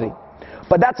 patri.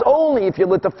 But that's only if you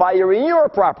lit a fire in your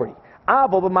property.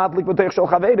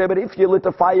 But if you lit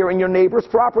a fire in your neighbor's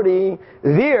property,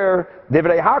 there,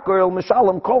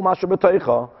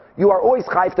 you are always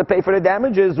chayiv to pay for the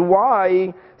damages.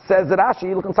 Why? Says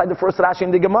Rashi, look inside the first Rashi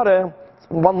in the Gemara, it's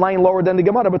one line lower than the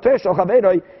Gemara.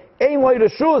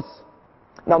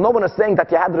 Now no one is saying that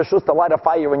you had reshus to light a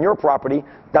fire in your property,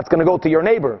 that's going to go to your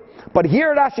neighbor. But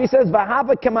here Rashi says,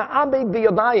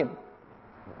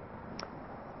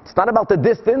 it's not about the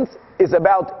distance, it's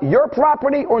about your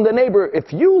property or the neighbor.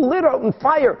 If you lit on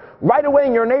fire right away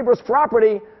in your neighbor's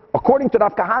property, according to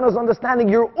Rav Kahana's understanding,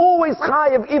 you're always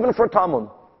chayiv even for Tamun.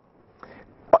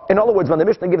 In other words, when the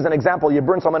Mishnah gives an example, you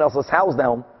burn someone else's house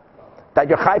down, that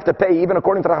you're chayiv to pay even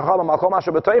according to the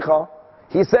Chachamim,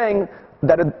 he's saying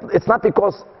that it's not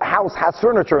because a house has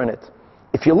furniture in it.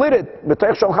 If you lit it,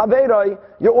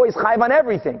 you're always chayiv on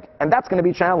everything, and that's going to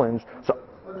be challenged. So,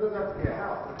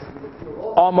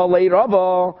 Amalei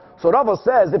Rava. So Rava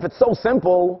says, if it's so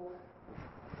simple,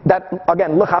 that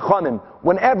again, l'chachanim,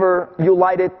 whenever you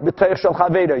light it,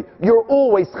 you're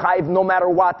always chayiv no matter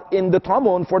what in the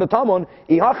tamun, for the tamun,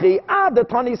 ihachi ad the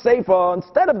tani seifa,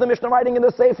 instead of the Mishnah writing in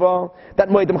the seifa, that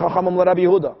moedim chachamim l'Rabbi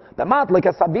Yehuda. That matlik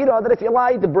a sabira, that if you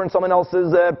light to burn someone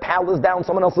else's palace down,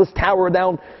 someone else's tower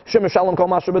down, shem shalom kol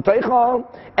mashu b'teicha,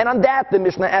 and on that the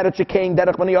Mishnah added shekain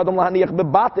derech b'nei adam lahaniach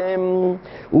bebatim,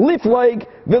 lifleig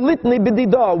v'litni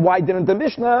b'dida. Why didn't the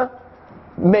Mishnah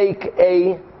make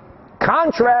a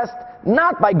contrast,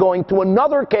 not by going to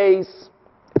another case?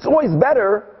 It's always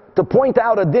better to point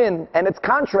out a din and its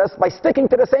contrast by sticking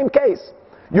to the same case.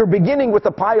 You're beginning with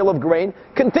a pile of grain,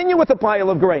 continue with a pile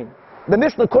of grain. The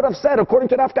Mishnah could have said, according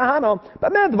to Rav Kahana,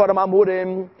 that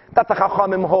the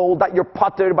Chachamim hold that you're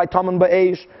pattered by Taman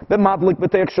Ba'esh, b'madlik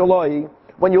b'teich shaloi,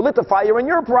 when you lit a fire in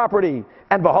your property,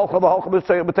 and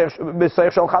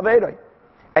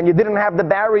and you didn't have the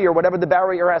barrier, whatever the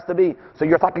barrier has to be, so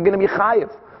you're not going to be chayiv.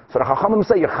 So the Chachamim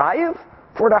say you're chayiv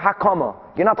for the hakama,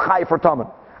 you're not chayiv for Taman.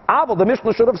 Aval, the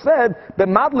Mishnah should have said that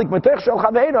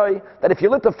if you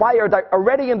lit the fire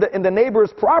already in the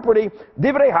neighbor's property,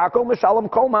 divrei hakol mishalom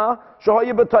koma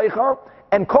shohayi b'teicha,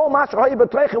 and koma shohayi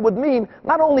b'teicha would mean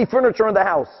not only furniture in the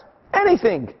house,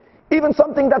 anything, even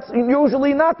something that's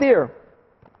usually not there.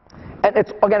 And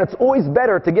it's always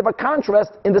better to give a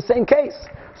contrast in the same case.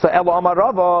 So Elo Amar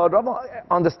Rava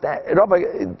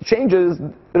changes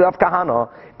Rav Kahana,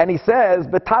 and he says,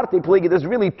 Betarti pligi, there's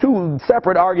really two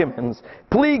separate arguments.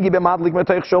 Pligi b'madlik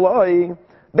meteich shaloi.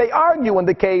 They argue in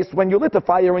the case when you lit a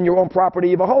fire in your own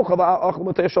property, and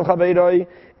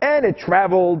it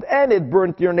traveled, and it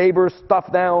burnt your neighbor's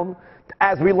stuff down,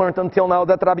 as we learned until now,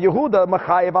 that Rabbi Yehuda,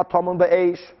 Machayev Taman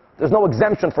Ba'esh, there's no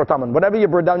exemption for Taman. Whatever you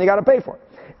burn down, you got to pay for it.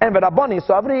 And V'Rabbani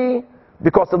Savri,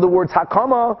 because of the words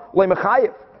Hakama,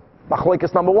 Le'mechayev.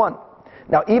 Machlekes number one.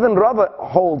 Now, even Rava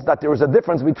holds that there is a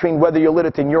difference between whether you lit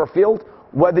it in your field,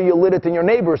 whether you lit it in your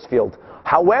neighbor's field.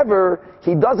 However,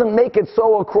 he doesn't make it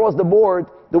so across the board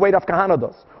the way Rav Kahana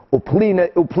does.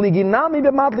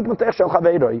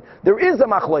 There is a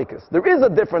machlekes. There is a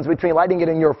difference between lighting it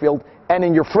in your field and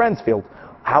in your friend's field.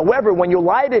 However, when you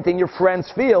light it in your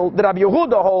friend's field, the Rabbi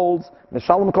Yehuda holds,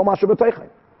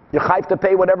 you have to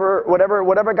pay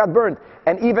whatever got burned.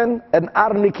 And even an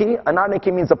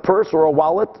arniki means a purse or a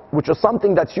wallet, which is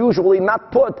something that's usually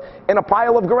not put in a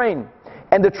pile of grain.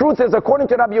 And the truth is, according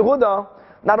to Rabbi Yehuda,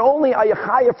 not only are you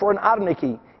chayav for an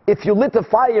arniki, if you lit a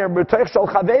fire, according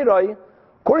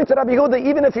to Rabbi Yehuda,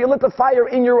 even if you lit a fire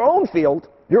in your own field,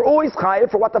 you're always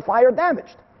chayav for what the fire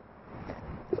damaged.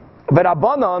 But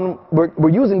Rabbanan, we're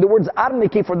using the words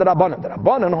arniki for the Rabbanan. The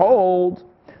Rabbanan hold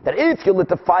that if you lit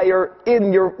the fire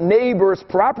in your neighbor's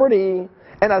property,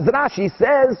 and as Rashi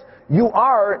says, you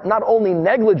are not only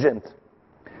negligent,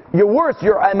 you're worse,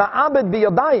 you're a ma'abed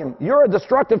biyadayim, you're a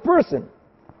destructive person.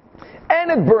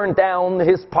 And it burned down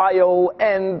his pile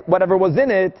and whatever was in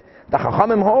it, the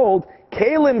Chachamim hold,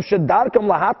 kelim shedarkam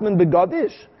lahatman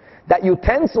begadish, that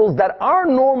utensils that are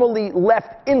normally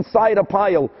left inside a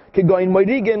pile, kigoin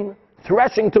moirigen,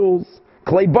 threshing tools,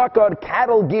 clay bakar,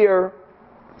 cattle gear,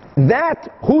 that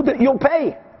you'll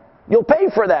pay. You'll pay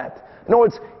for that. In other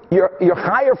words, you're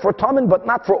higher for taman, but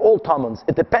not for all tamans.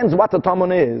 It depends what the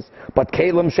taman is. But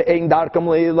kelim she'ein darkam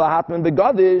lahatman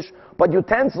begadish, but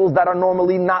utensils that are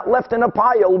normally not left in a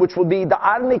pile, which would be the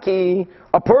arniki,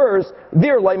 a purse,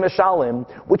 they're like meshalim,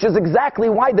 which is exactly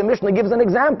why the Mishnah gives an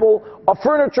example of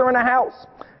furniture in a house.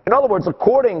 In other words,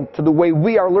 according to the way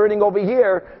we are learning over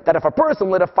here, that if a person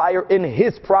lit a fire in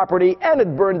his property and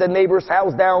it burned the neighbor's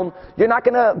house down, you're not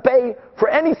going to pay for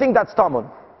anything that's taman,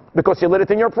 because you lit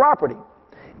it in your property.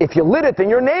 If you lit it in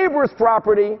your neighbor's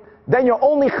property, then you're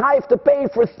only chayiv to pay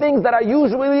for things that are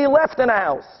usually left in a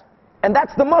house. And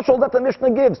that's the mashal that the Mishnah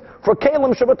gives for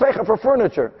kelim shabatecha, for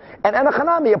furniture. And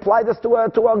Enochanami applied this to a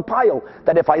pile,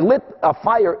 that if I lit a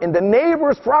fire in the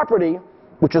neighbor's property,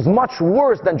 which is much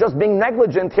worse than just being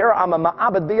negligent, here I'm a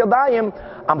ma'abed biyadayim,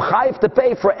 I'm chayiv to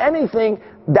pay for anything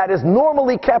that is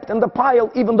normally kept in the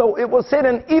pile, even though it was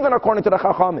hidden, even according to the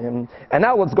Chachamim. And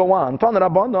now let's go on. Tan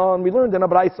Rabbanon, we learned in a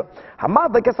Braisa.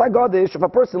 Hamad lekesagadish, if a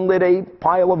person lit a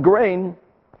pile of grain,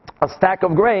 a stack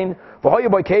of grain, v'hoyu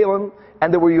by kelim,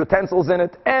 and there were utensils in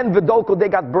it, and v'dolko, they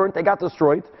got burnt, they got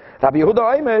destroyed. Rabbi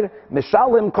Yehuda Omer,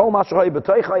 mishalim kol mashoy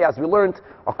b'toichai, as we learned,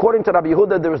 according to Rabbi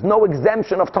Yehuda, there is no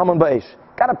exemption of taman ba'esh.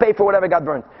 Got to pay for whatever got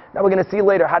burnt. Now we're going to see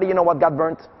later, how do you know what got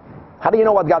burnt? How do you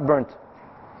know what got burnt?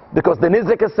 Because the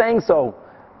Nizak is saying so.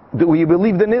 Do you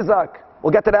believe the Nizak?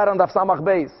 We'll get to that on Daf Samach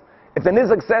Beis. If the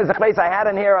Nizak says, I had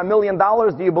in here $1 million,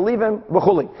 do you believe him?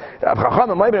 V'chuli. The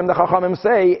Chachamim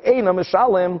say, Eina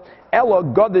mishalim, elo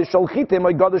godish al chitim,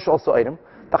 or godish al so'irim.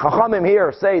 The Chachamim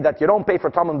here say that you don't pay for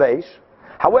taman ba'esh.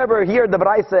 However, here the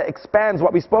Braisa expands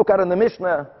what we spoke out in the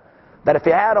Mishnah, that if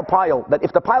you had a pile, that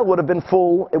if the pile would have been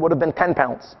full, it would have been 10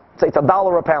 pounds. Say it's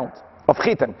 $1 a pound of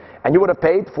chitin, and you would have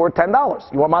paid for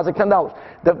 $10. You want mazik $10.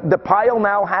 The pile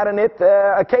now had in it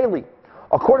a keli.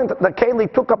 According to the keli,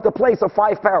 took up the place of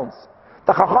 5 pounds.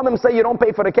 The Chachamim say you don't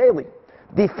pay for the keli.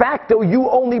 De facto, you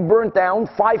only burnt down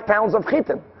 5 pounds of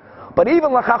chitin. But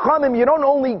even the Chachamim, you don't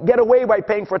only get away by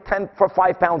paying for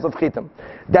 5 pounds of chitim.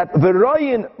 That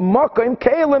v'royin makim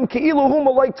kelim ki'ilu hu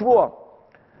malay tvua.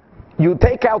 You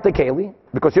take out the keli,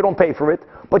 because you don't pay for it,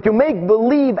 but you make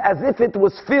believe as if it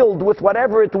was filled with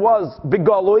whatever it was,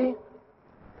 bigalui,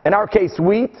 in our case,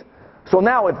 wheat. So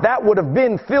now, if that would have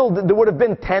been filled, there would have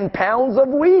been 10 pounds of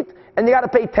wheat, and you got to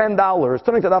pay $10.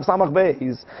 Turning to Daf Samach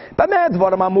Beis.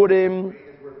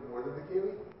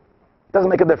 Doesn't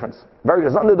make a difference. Very good.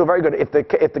 It's nothing to do very good. If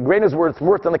the grain is worth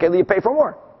than the keli, you pay for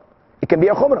more. It can be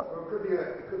a chumrah. It could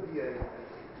be a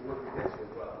worth potential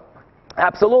as well.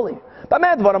 Absolutely.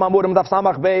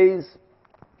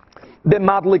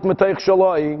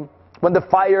 When the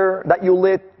fire that you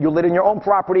lit in your own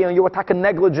property and you were talking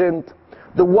negligent,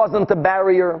 there wasn't a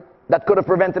barrier that could have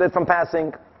prevented it from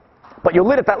passing, but you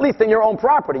lit it at least in your own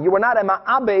property. You were not a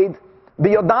ma'abed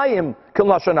biyodayim kil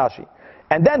nashanashi.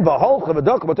 And then so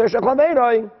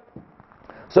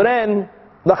then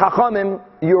the chachamim,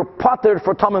 you're pottered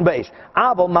for tam and beish.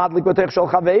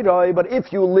 But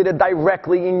if you lit it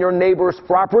directly in your neighbor's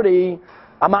property,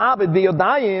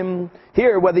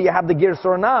 here, whether you have the gears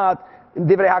or not, you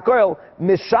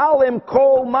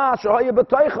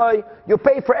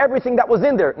pay for everything that was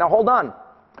in there. Now hold on.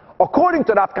 According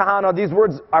to Rav Kahana, these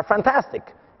words are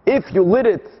fantastic. If you lit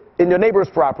it in your neighbor's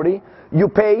property, you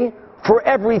pay for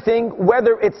everything,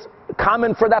 whether it's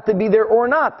common for that to be there or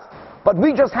not. But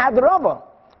we just had Rava.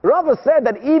 Rava said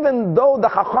that even though the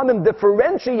Chachamim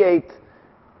differentiate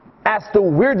as to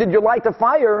where did you light the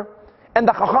fire, and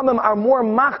the Chachamim are more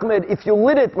machmed if you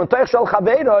lit it,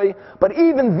 but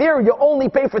even there you only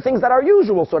pay for things that are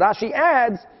usual. So Rashi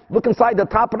adds, look inside the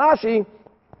top Rashi,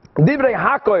 Divrei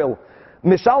Hakoil,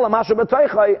 Mishala Masha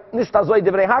B'Toichai, Nishtazoi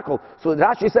Divrei Hakol. So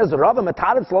Rashi says, Rava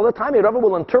Metaritz all the time, Rava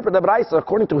will interpret the Braisa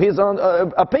according to his own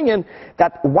opinion,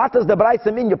 that what does the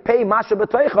Braisa mean? You pay Masha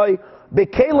B'Toichai,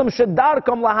 Bekelim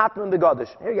Shedarkam Lahatman Begadish.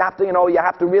 Here you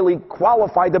have to really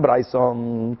qualify the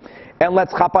Braisa. And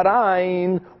let's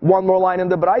chaparain, one more line in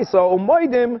the Braisa,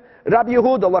 Umoidim, Rabbi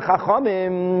Yehuda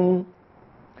Lachachamim,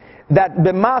 that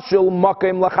b'mashil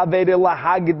makim lachaveri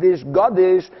lahagdish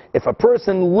gadish, if a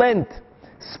person lent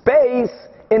space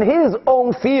in his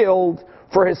own field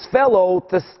for his fellow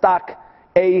to stack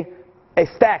a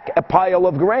pile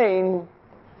of grain,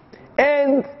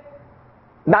 and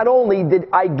not only did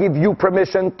I give you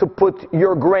permission to put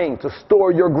your grain, to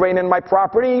store your grain in my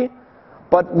property,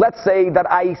 but let's say that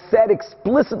I said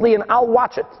explicitly, and I'll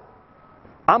watch it,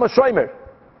 I'm a shomer,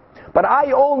 but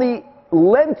I only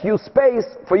lent you space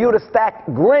for you to stack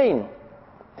grain.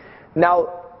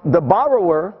 Now, the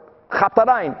borrower,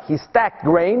 Chatarain, he stacked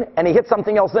grain and he hit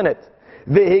something else in it.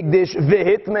 Vihigdish,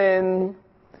 vihitmin.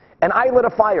 And I lit a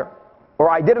fire. Or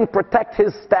I didn't protect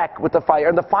his stack with the fire,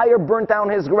 and the fire burnt down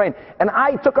his grain. And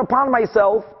I took upon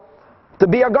myself to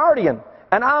be a guardian.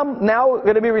 And I'm now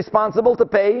going to be responsible to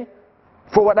pay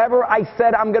for whatever I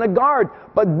said I'm going to guard.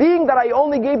 But being that I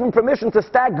only gave him permission to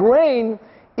stack grain,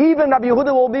 even Rabbi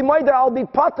Yehuda will be moida, I'll be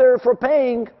potter for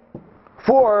paying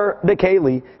for the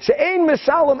keli. She'ein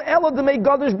mishalom ela demei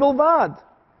gadish bilvad.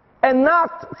 And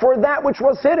not for that which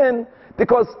was hidden,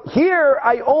 because here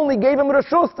I only gave him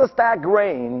reshus to stack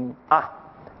grain.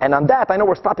 And on that, I know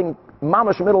we're stopping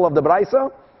mamash middle of the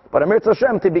Braisa, but Amir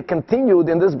Hashem, to be continued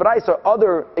in this Braisa,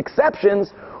 other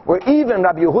exceptions, where even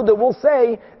Rabbi Yehuda will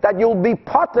say that you'll be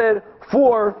potter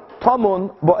for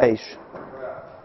tamun bo'esh.